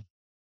be going.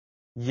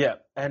 Yeah,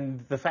 and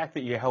the fact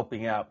that you're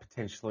helping out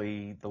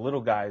potentially the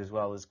little guy as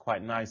well is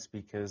quite nice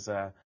because,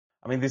 I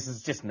mean, this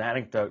is just an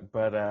anecdote,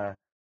 but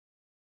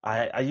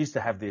I used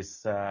to have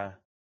this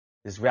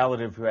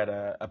relative who had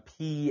a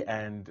pea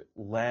and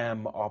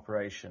lamb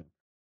operation,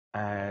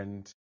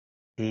 and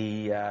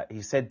he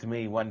said to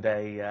me one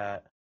day,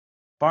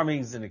 farming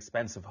is an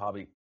expensive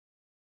hobby.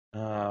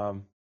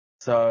 Um,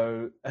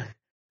 so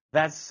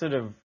that's sort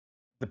of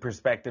the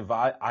perspective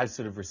I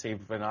sort of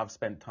received when I've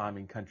spent time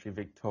in country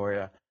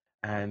Victoria,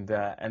 and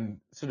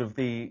sort of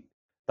the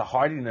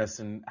hardiness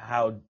and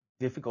how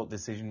difficult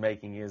decision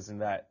making is in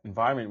that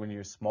environment when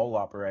you're a small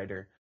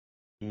operator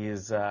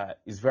is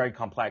very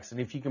complex. And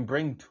if you can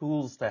bring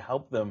tools to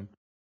help them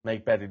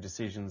make better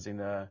decisions in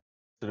a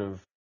sort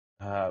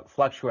of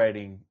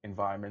fluctuating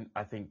environment,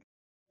 I think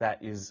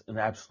that is an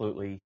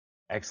absolutely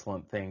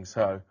excellent thing.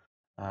 So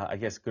I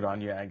guess good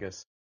on you,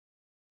 Angus.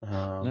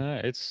 Um,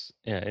 No, it's,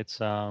 yeah, it's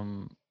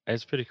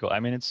It's pretty cool. I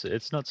mean,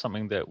 it's not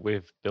something that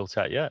we've built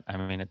out yet. I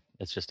mean,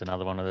 it's just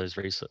another one of those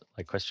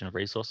like question of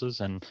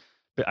resources, and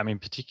but I mean,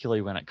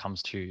 particularly when it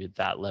comes to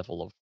that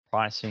level of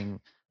pricing,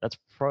 that's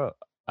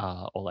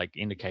or like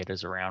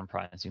indicators around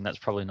pricing. That's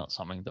probably not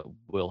something that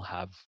we'll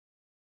have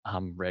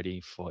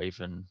ready for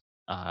even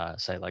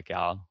say like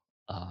our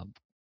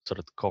sort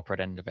of the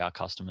corporate end of our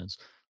customers,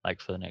 like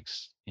for the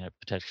next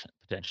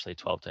potentially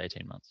 12 to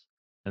 18 months.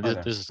 And this,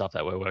 Okay. this is stuff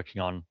Yeah.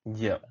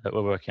 that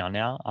we're working on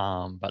now.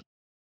 But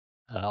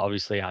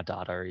obviously, our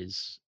data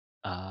is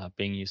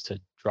being used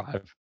to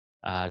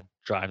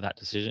drive that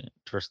decision,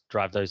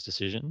 drive those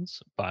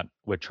decisions. But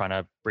we're trying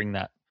to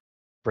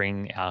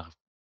bring our,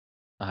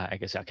 I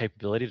guess, our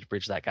capability to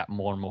bridge that gap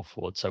more and more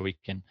forward, so we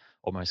can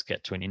almost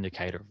get to an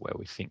indicator of where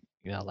we think,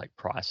 like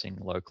pricing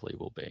locally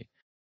will be.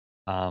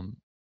 Um,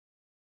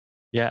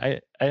 yeah,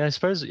 I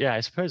suppose,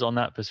 I suppose on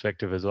that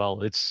perspective as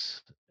well,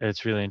 it's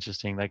really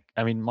interesting. Like,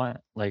 I mean,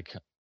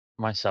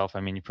 myself, I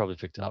mean, you probably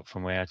picked it up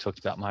from where I talked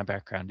about my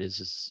background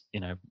is,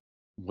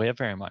 we're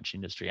very much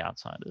industry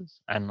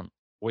outsiders, and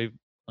we've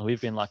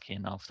we've been lucky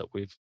enough that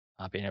we've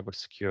been able to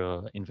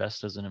secure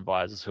investors and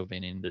advisors who have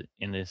been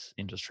in this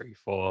industry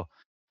for,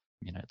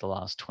 the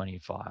last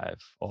 25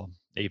 or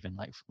even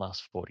like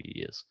last 40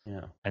 years.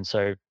 Yeah. And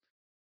so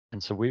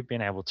we've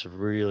been able to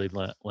really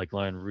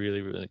learn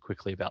really, really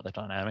quickly about the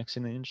dynamics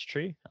in the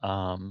industry,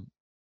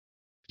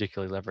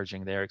 particularly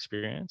leveraging their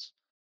experience.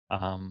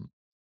 Um,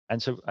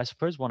 and so I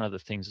suppose one of the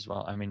things as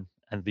well, I mean,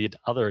 and the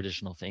other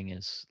additional thing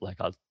is like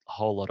a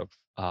whole lot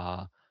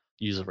of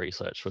user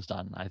research was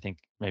done. I think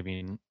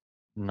maybe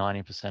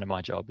 90% of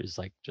my job is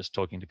like just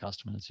talking to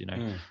customers.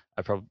 Mm.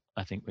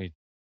 I think we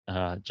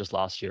just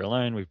last year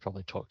alone, we've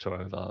probably talked to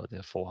over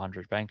the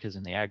 400 bankers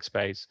in the ag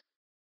space.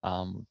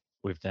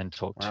 We've then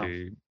talked Wow.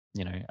 to,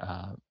 you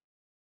know,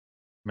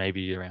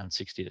 maybe around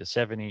 60 to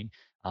 70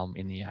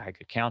 in the ag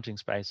accounting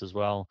space as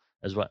well,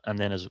 and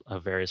then as a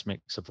various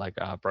mix of like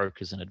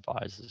brokers and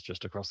advisors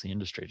just across the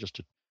industry, just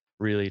to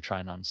really try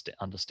and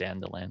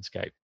understand the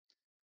landscape.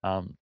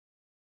 Um,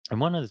 and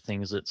one of the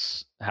things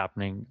that's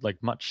happening,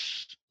 like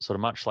much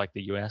like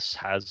the US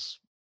has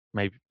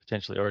maybe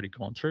potentially already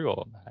gone through,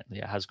 or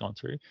yeah, has gone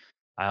through,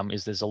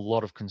 is there's a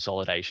lot of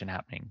consolidation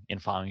happening in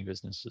farming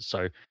businesses.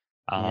 So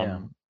Yeah.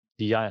 um,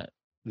 the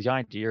the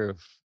idea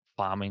of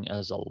farming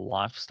as a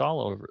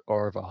lifestyle,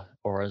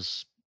 or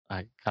as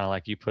kind of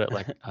like you put it,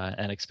 like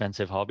an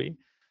expensive hobby,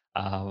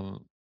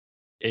 um,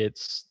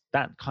 it's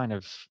that kind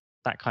of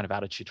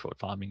attitude toward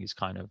farming is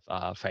kind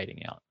of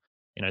fading out.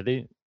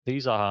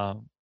 These are,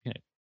 you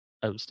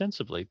know,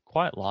 ostensibly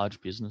quite large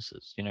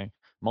businesses.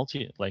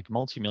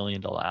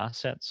 Multi-million dollar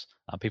assets.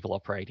 People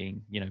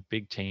operating,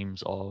 big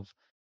teams of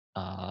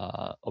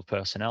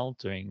personnel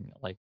doing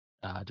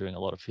a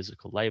lot of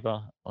physical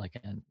labor,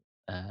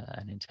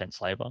 and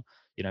intense labor.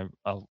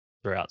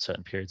 Throughout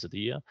certain periods of the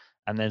year.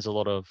 And there's a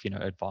lot of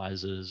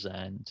advisors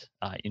and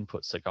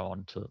inputs that go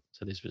on to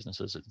these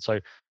businesses. And so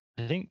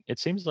I think it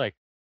seems like,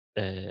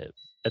 uh,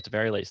 at the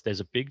very least, there's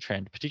a big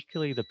trend,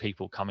 particularly the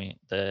people coming,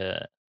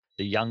 the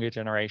younger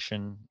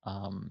generation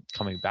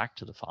coming back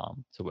to the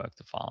farm to work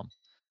the farm.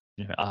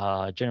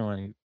 Are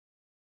generally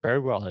very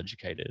well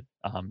educated,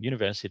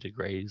 university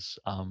degrees,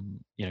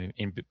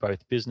 in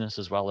both business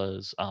as well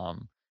as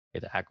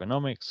either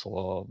agronomics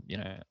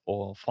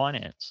or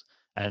finance,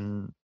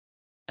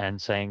 and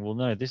saying, well,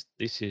 no, this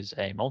is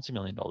a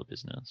multi-million dollar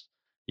business.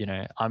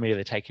 I'm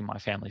either taking my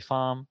family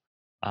farm,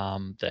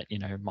 that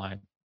my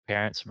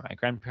parents and my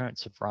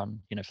grandparents have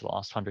run, for the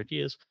last 100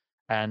 years,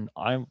 and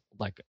I'm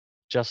like,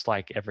 just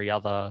like every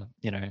other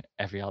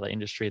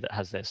industry that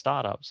has their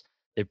startups,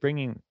 they're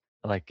bringing,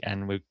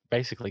 and we're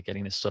basically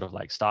getting this sort of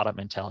like startup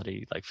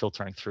mentality, like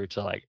filtering through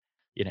to like,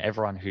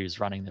 everyone who's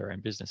running their own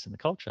business in the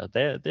culture.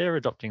 They're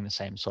adopting the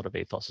same sort of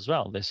ethos as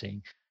well. They're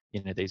seeing,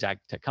 these ag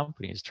tech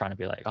companies trying to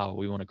be like, oh,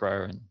 we want to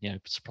grow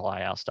and,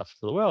 supply our stuff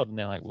to the world. And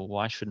they're like, well,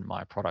 why shouldn't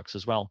my products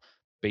as well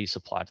be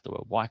supplied to the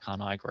world? Why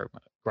can't I grow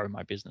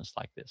my business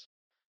like this?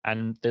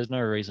 And there's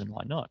no reason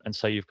why not. And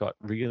so you've got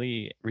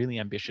really, really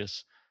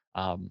ambitious,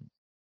 um,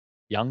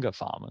 younger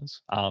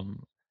farmers.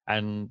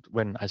 And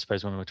when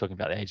we're talking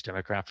about the age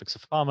demographics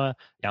of farmer,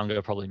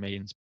 younger probably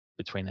means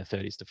between their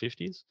 30s to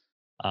 50s.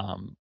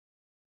 Um,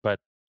 but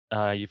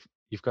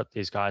you've got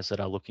these guys that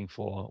are looking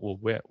for,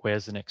 well,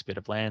 where's the next bit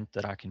of land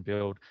that I can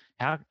build?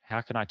 How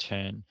can I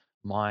turn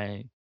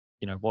my,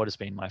 what has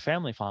been my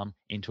family farm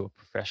into a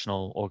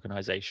professional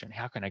organization?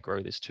 How can I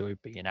grow this to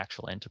be an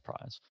actual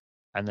enterprise?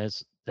 And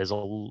there's a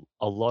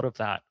lot of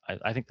that.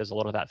 I think there's a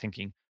lot of that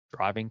thinking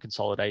driving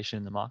consolidation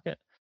in the market,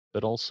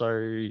 but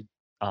also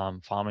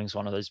farming is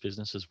one of those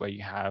businesses where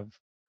you have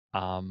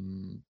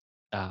um,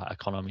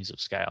 economies of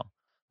scale.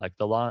 Like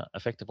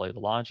effectively, the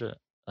larger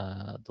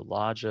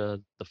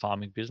the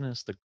farming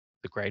business, the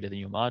greater the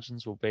your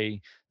margins will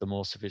be, the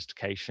more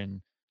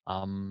sophistication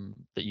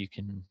that you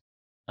can,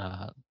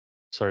 uh,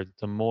 so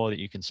the more that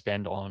you can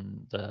spend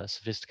on the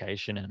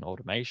sophistication and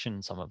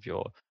automation, some of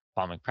your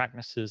farming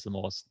practices, the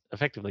more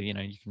effectively,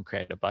 you can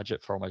create a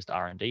budget for almost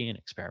R&D and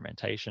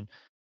experimentation.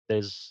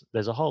 There's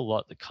a whole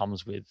lot that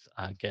comes with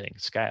getting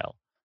scale.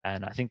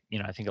 And I think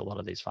a lot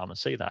of these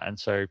farmers see that. And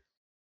so,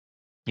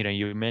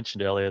 you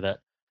mentioned earlier that,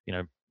 you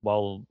know,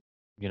 while,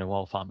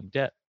 while farming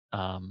debt,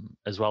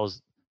 as well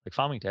as like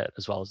farming debt,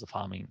 as well as the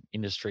farming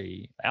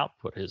industry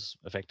output has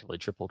effectively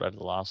tripled over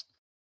the last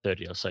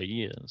 30 or so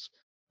years,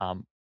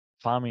 um,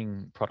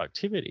 farming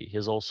productivity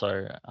has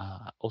also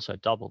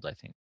doubled, I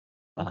think.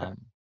 Okay.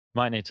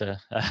 Might need to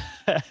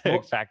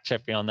Well, fact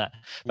check me on that,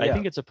 but I yeah.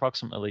 think it's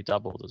approximately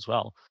doubled as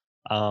well.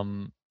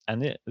 And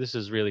this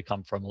has really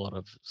come from a lot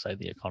of, say,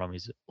 the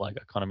economies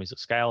of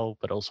scale,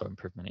 but also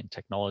improvement in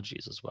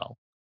technologies as well.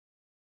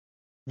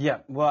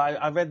 Yeah, well,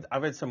 I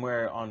read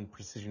somewhere on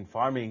precision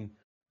farming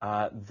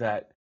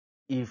that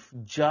if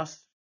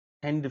just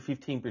 10 to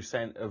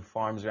 15% of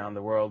farms around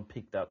the world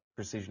picked up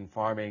precision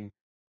farming,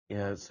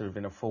 sort of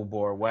in a full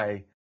bore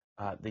way,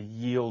 the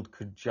yield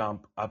could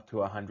jump up to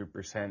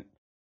 100%,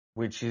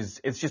 which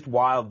is it's just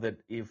wild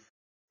that if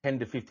 10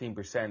 to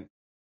 15%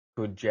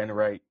 could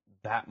generate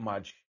that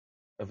much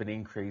of an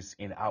increase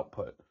in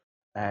output.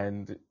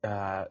 And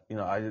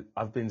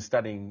I've been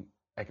studying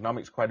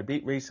economics quite a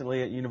bit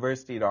recently at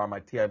university at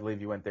RMIT. I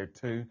believe you went there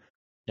too.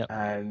 Yep.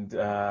 And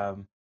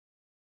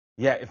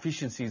yeah,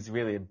 efficiency is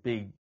really a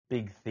big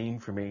theme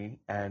for me.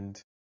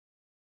 And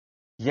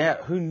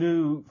yeah, who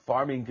knew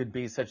farming could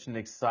be such an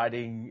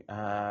exciting,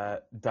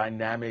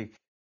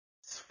 dynamic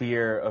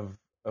sphere of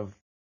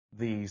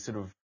the sort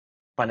of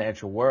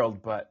financial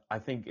world? But I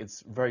think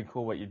it's very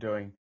cool what you're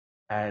doing,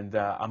 and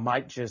I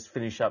might just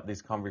finish up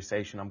this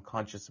conversation. I'm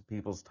conscious of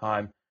people's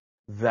time.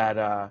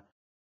 That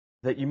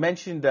you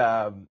mentioned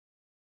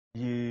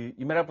you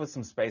met up with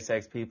some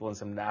SpaceX people and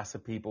some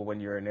NASA people when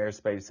you're an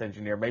aerospace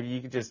engineer. Maybe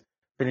you could just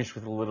finish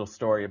with a little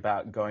story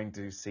about going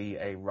to see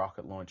a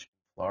rocket launch in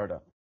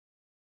Florida.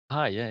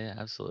 Yeah, yeah,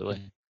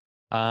 absolutely.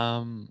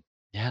 Um,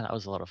 yeah, that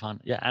was a lot of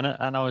fun. Yeah, and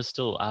I was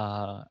still,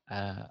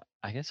 I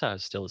guess I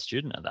was still a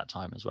student at that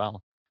time as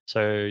well.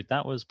 So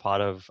that was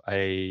part of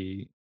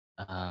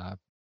uh,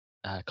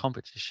 a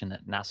competition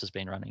that NASA's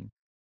been running.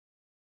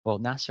 Well,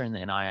 NASA and the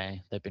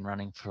NIA, they've been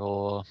running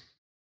for,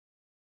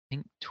 I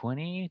think,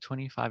 20,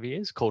 25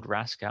 years, called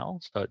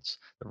RASCAL. So it's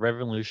the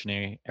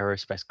Revolutionary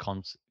Aerospace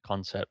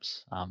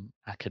Concepts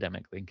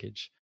Academic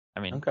Linkage. I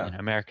mean, Okay.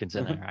 Americans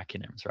and their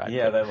acronyms, right?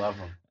 Yeah, But they love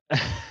them.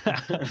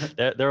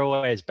 they're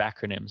always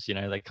bacronyms.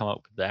 They come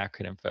up with the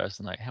acronym first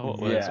and like, how what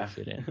words will Yeah.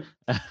 fit in.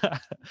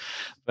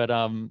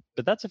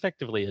 But that's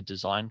effectively a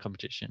design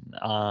competition.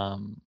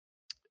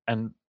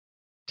 And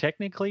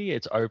technically,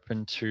 it's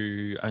open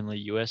to only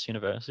US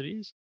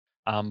universities,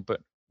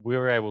 but we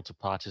were able to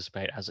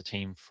participate as a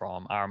team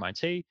from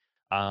RMIT,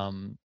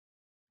 um,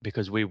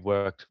 because we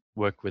worked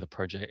with a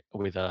project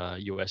with a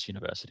US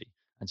university,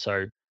 and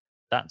so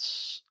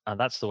that's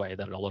the way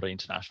that a lot of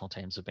international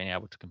teams have been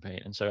able to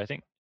compete. And so I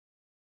think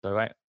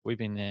we've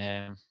been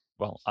there.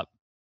 Well,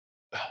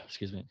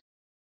 excuse me,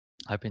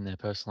 I've been there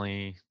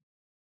personally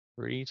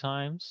 3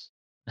 times.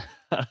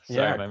 Sorry,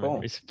 Yeah, my cool.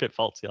 memory's a bit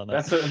faulty on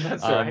that.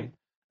 That's all Um, right.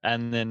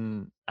 and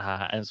then,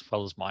 as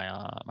well as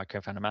my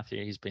co-founder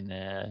Matthew, he's been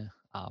there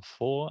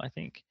 4, I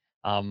think.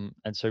 And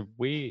so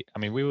we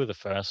were the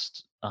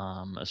first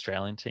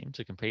Australian team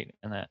to compete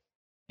in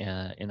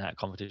that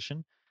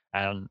competition.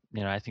 And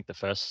I think the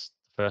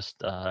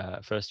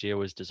first year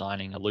was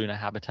designing a lunar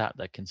habitat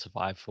that can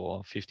survive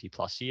for 50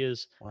 plus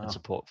years and Wow.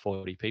 support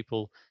 40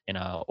 people in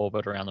a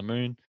orbit around the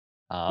moon.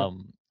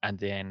 And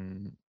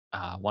then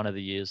one of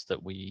the years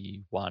that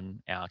we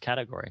won our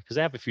category, because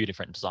they have a few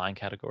different design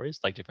categories,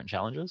 like different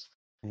challenges.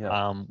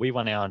 Yeah. We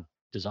won our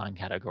design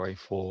category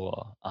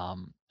for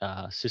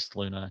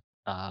cislunar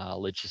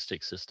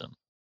logistics system.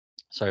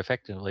 So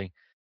effectively,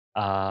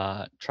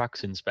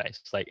 trucks in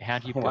space. Like, how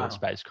do you build Wow.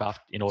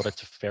 spacecraft in order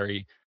to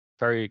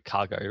ferry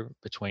cargo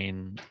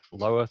between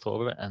low Earth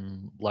orbit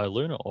and low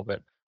lunar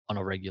orbit on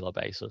a regular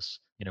basis?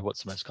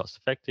 What's the most cost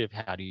effective?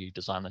 How do you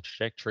design the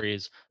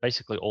trajectories?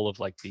 Basically, all of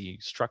like the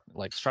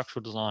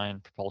structural design,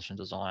 propulsion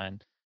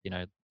design,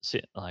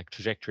 like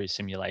trajectory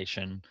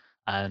simulation,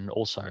 and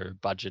also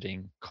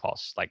budgeting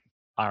costs, like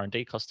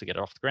R&D costs to get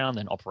it off the ground,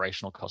 then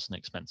operational costs and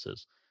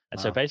expenses. And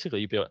so Wow.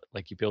 basically, you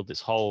build this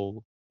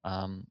whole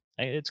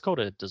it's called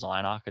a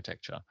design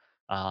architecture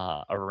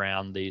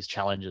around these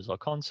challenges or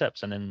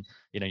concepts, and then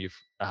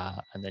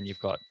you've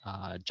got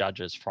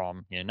judges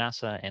from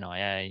NASA,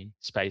 NIA,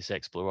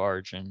 SpaceX, Blue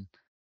Origin,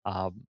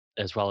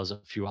 as well as a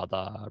few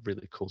other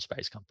really cool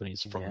space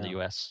companies from the Yeah.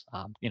 US.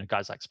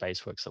 Guys like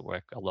SpaceWorks that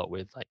work a lot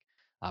with like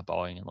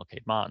Boeing and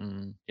Lockheed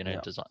Martin.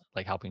 Yeah. Design,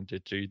 like helping to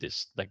do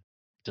this like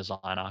design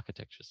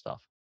architecture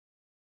stuff.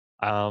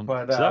 So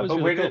that But was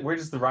really cool. where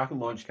does the rocket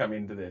launch come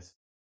into this?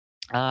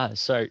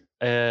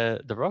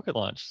 The rocket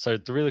launch. So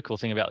the really cool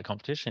thing about the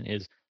competition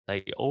is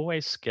they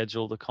always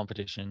schedule the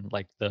competition.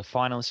 Like, the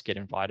finalists get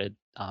invited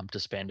to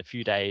spend a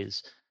few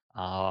days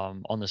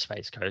on the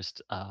Space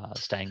Coast,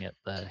 staying at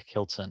the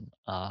Hilton,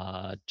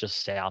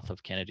 just south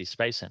of Kennedy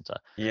Space Center,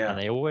 and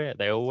Yeah.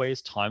 they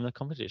always time the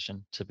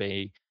competition to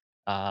be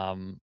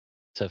um,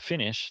 to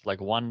finish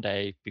like one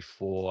day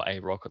before a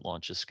rocket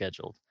launch is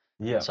scheduled.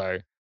 And Yeah. so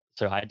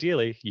So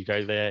ideally, you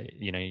go there,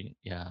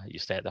 yeah, you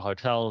stay at the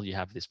hotel, you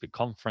have this big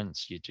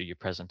conference, you do your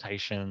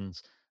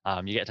presentations,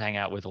 you get to hang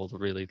out with all the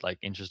really like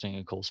interesting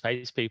and cool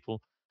space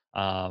people,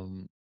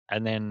 um,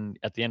 and then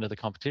at the end of the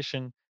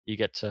competition, you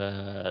get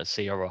to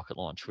see a rocket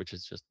launch, which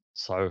is just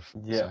so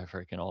Yeah.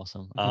 freaking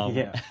awesome.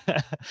 Yeah.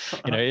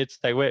 It's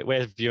like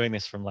we're viewing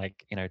this from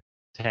like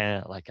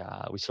 10 like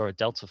we saw a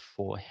Delta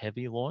 4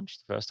 Heavy launch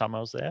the first time I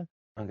was there.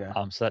 Okay.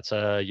 So that's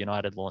a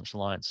United Launch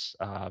Alliance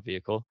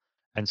vehicle,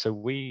 and so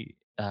we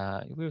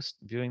were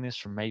viewing this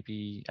from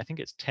maybe I think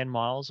it's 10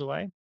 miles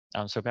away,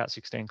 so about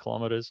 16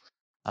 kilometers,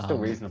 Still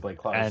um, reasonable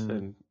close, and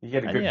and you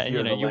get a and good yeah, view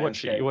of the you're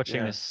landscape. watching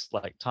Yeah. this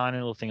like tiny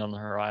little thing on the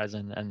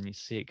horizon, and you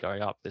see it go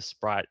up this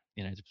bright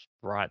this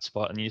bright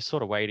spot, and you're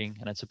sort of waiting,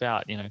 and it's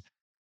about I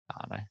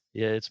don't know.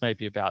 Yeah, it's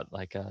maybe about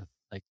like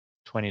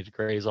 20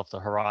 degrees off the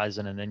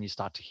horizon, and then you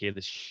start to hear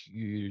this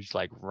huge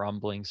like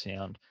rumbling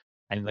sound,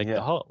 and like Yeah.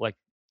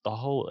 the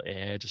whole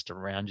air just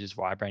around you is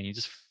vibrating. You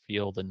just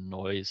feel the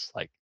noise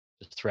like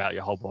just throughout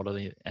your whole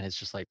body, and it's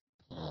just like,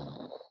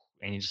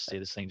 and you just see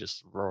this thing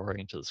just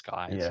roaring into the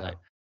sky. It's Yeah. like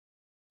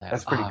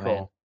That's pretty man,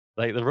 cool.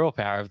 like the raw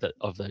power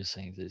of those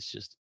things is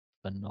just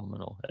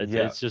phenomenal.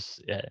 Yeah. It's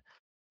just yeah,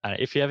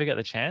 if you ever get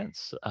the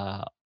chance,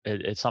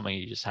 it's something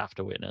you just have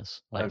to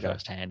witness like Okay.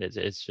 firsthand.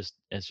 It's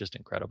just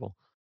incredible.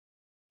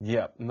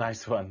 Yeah.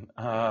 Nice one.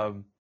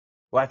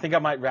 Well, I think I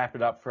might wrap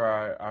it up for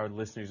our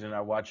listeners and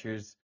our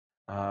watchers.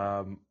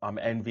 I'm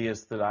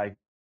envious that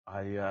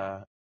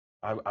I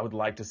would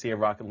like to see a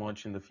rocket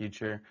launch in the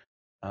future.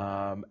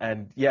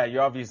 And yeah,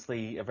 you're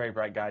obviously a very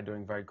bright guy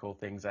doing very cool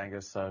things,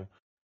 Angus. So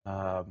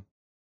um,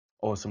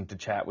 awesome to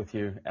chat with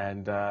you,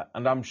 and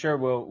I'm sure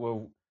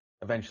we'll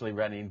eventually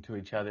run into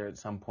each other at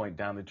some point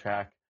down the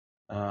track.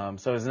 So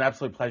it was an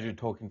absolute pleasure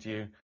talking to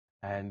you,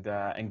 and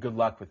good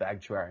luck with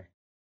Agtuary.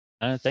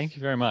 Thank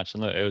you very much.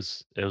 And look, it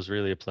was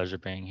really a pleasure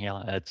being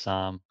here.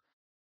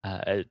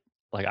 It,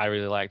 like I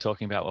really like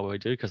talking about what we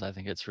do because I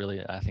think it's really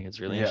Yeah,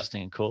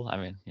 interesting and cool. I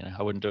mean,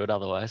 I wouldn't do it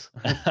otherwise.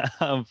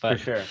 for But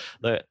sure.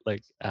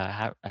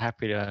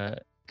 happy to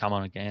come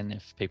on again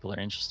if people are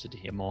interested to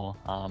hear more.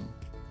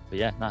 But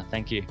yeah, no,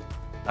 thank you.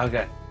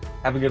 Okay,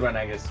 have a good one,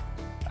 Angus.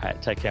 All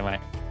right, take care, mate.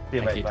 See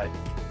you, Thank mate. you.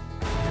 Bye.